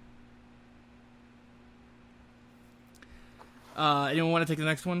 anyone want to take the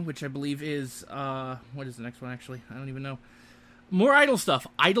next one, which I believe is, what is the next one, actually? I don't even know. More Idol stuff.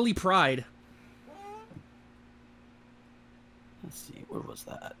 Idly Pride. Let's see, where was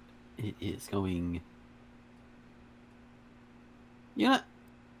that? It is going... You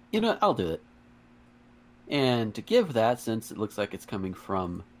know, I'll do it. And to give that, since it looks like it's coming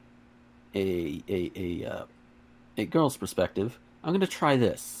from a girl's perspective, I'm going to try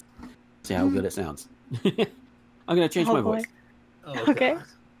this. See how good it sounds. I'm going to change my voice. Okay.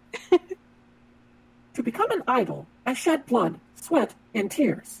 To become an idol, I shed blood, sweat, and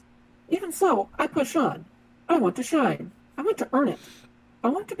tears. Even so, I push on. I want to shine. I want to earn it. I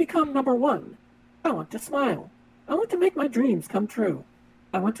want to become number one. I want to smile. I want to make my dreams come true.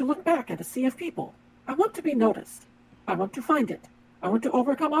 I want to look back at a sea of people. I want to be noticed. I want to find it. I want to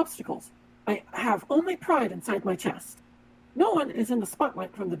overcome obstacles. I have only pride inside my chest. No one is in the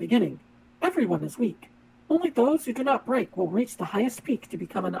spotlight from the beginning. Everyone is weak. Only those who do not break will reach the highest peak to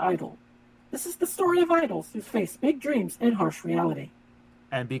become an idol. This is the story of idols who face big dreams and harsh reality.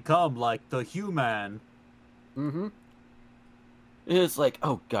 And become like the human. Mm-hmm. It's like,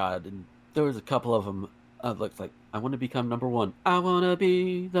 oh god, and there was a couple of them. Looks like, I want to become number one. I want to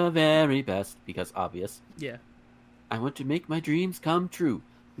be the very best, because obvious. Yeah. I want to make my dreams come true.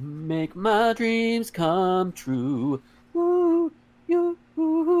 Make my dreams come true. Woo, you,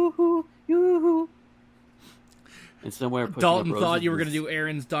 woo, you. And somewhere Dalton thought you were going to do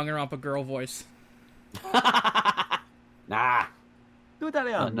Aaron's Danganronpa girl voice. Nah. Do it that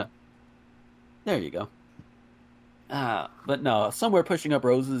out. No. There you go. But no, somewhere pushing up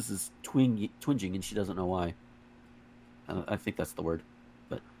roses is twinging, and she doesn't know why. I think that's the word.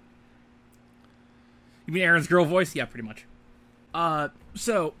 But you mean Aaron's girl voice? Yeah, pretty much.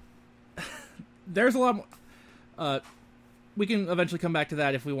 So there's a lot more. We can eventually come back to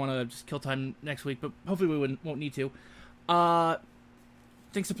that if we want to just kill time next week, but hopefully we won't need to.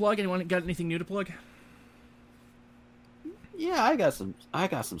 Things to plug? Anyone got anything new to plug? Yeah, I got some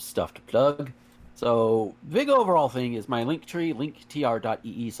stuff to plug. So, big overall thing is my Linktree,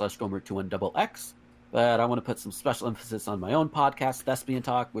 linktr.ee/Gomer21XX. But I want to put some special emphasis on my own podcast, Thespian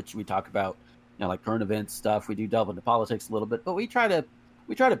Talk, which we talk about, like current events stuff. We do delve into politics a little bit, but we try to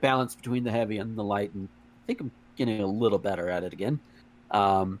balance between the heavy and the light, and I think I'm getting a little better at it again.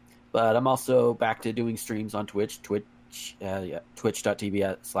 But I'm also back to doing streams on Twitch,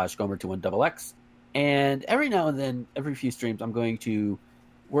 twitch.tv/Gomer21XX. And every now and then, every few streams, I'm going to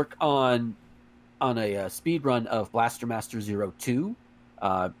work on a speed run of Blaster Master 02.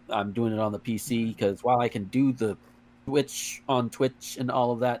 I'm doing it on the PC because while I can do the Twitch on Twitch and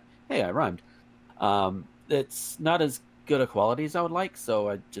all of that, hey, I rhymed. It's not as good a quality as I would like, so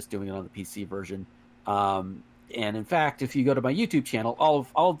I'm just doing it on the PC version. And in fact, if you go to my YouTube channel, all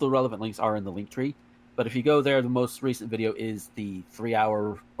of the relevant links are in the link tree. But if you go there, the most recent video is the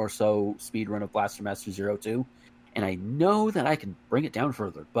 3-hour or so speed run of Blaster Master 02. And I know that I can bring it down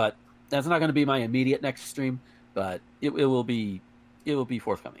further, but that's not going to be my immediate next stream, but it will be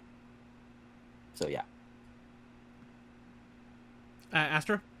forthcoming. So yeah.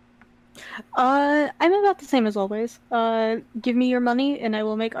 Astra? I'm about the same as always. Give me your money and I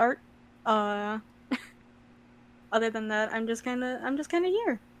will make art. Other than that, I'm just kind of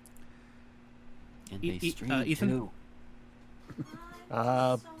here. And they stream Ethan? too.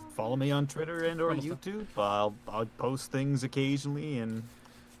 Follow me on Twitter and or YouTube. I'll post things occasionally, and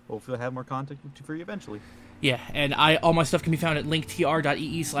hopefully I'll have more content for you eventually. Yeah, and all my stuff can be found at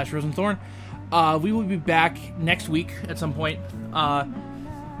linktr.ee/Rosenthorn. We will be back next week at some point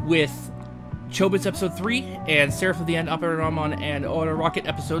with Chobits episode 3 and Seraph of the End, Opera Ramon, and Order Rocket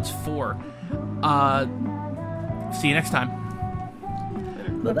episodes 4. See you next time.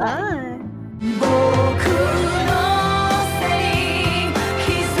 Bye-bye.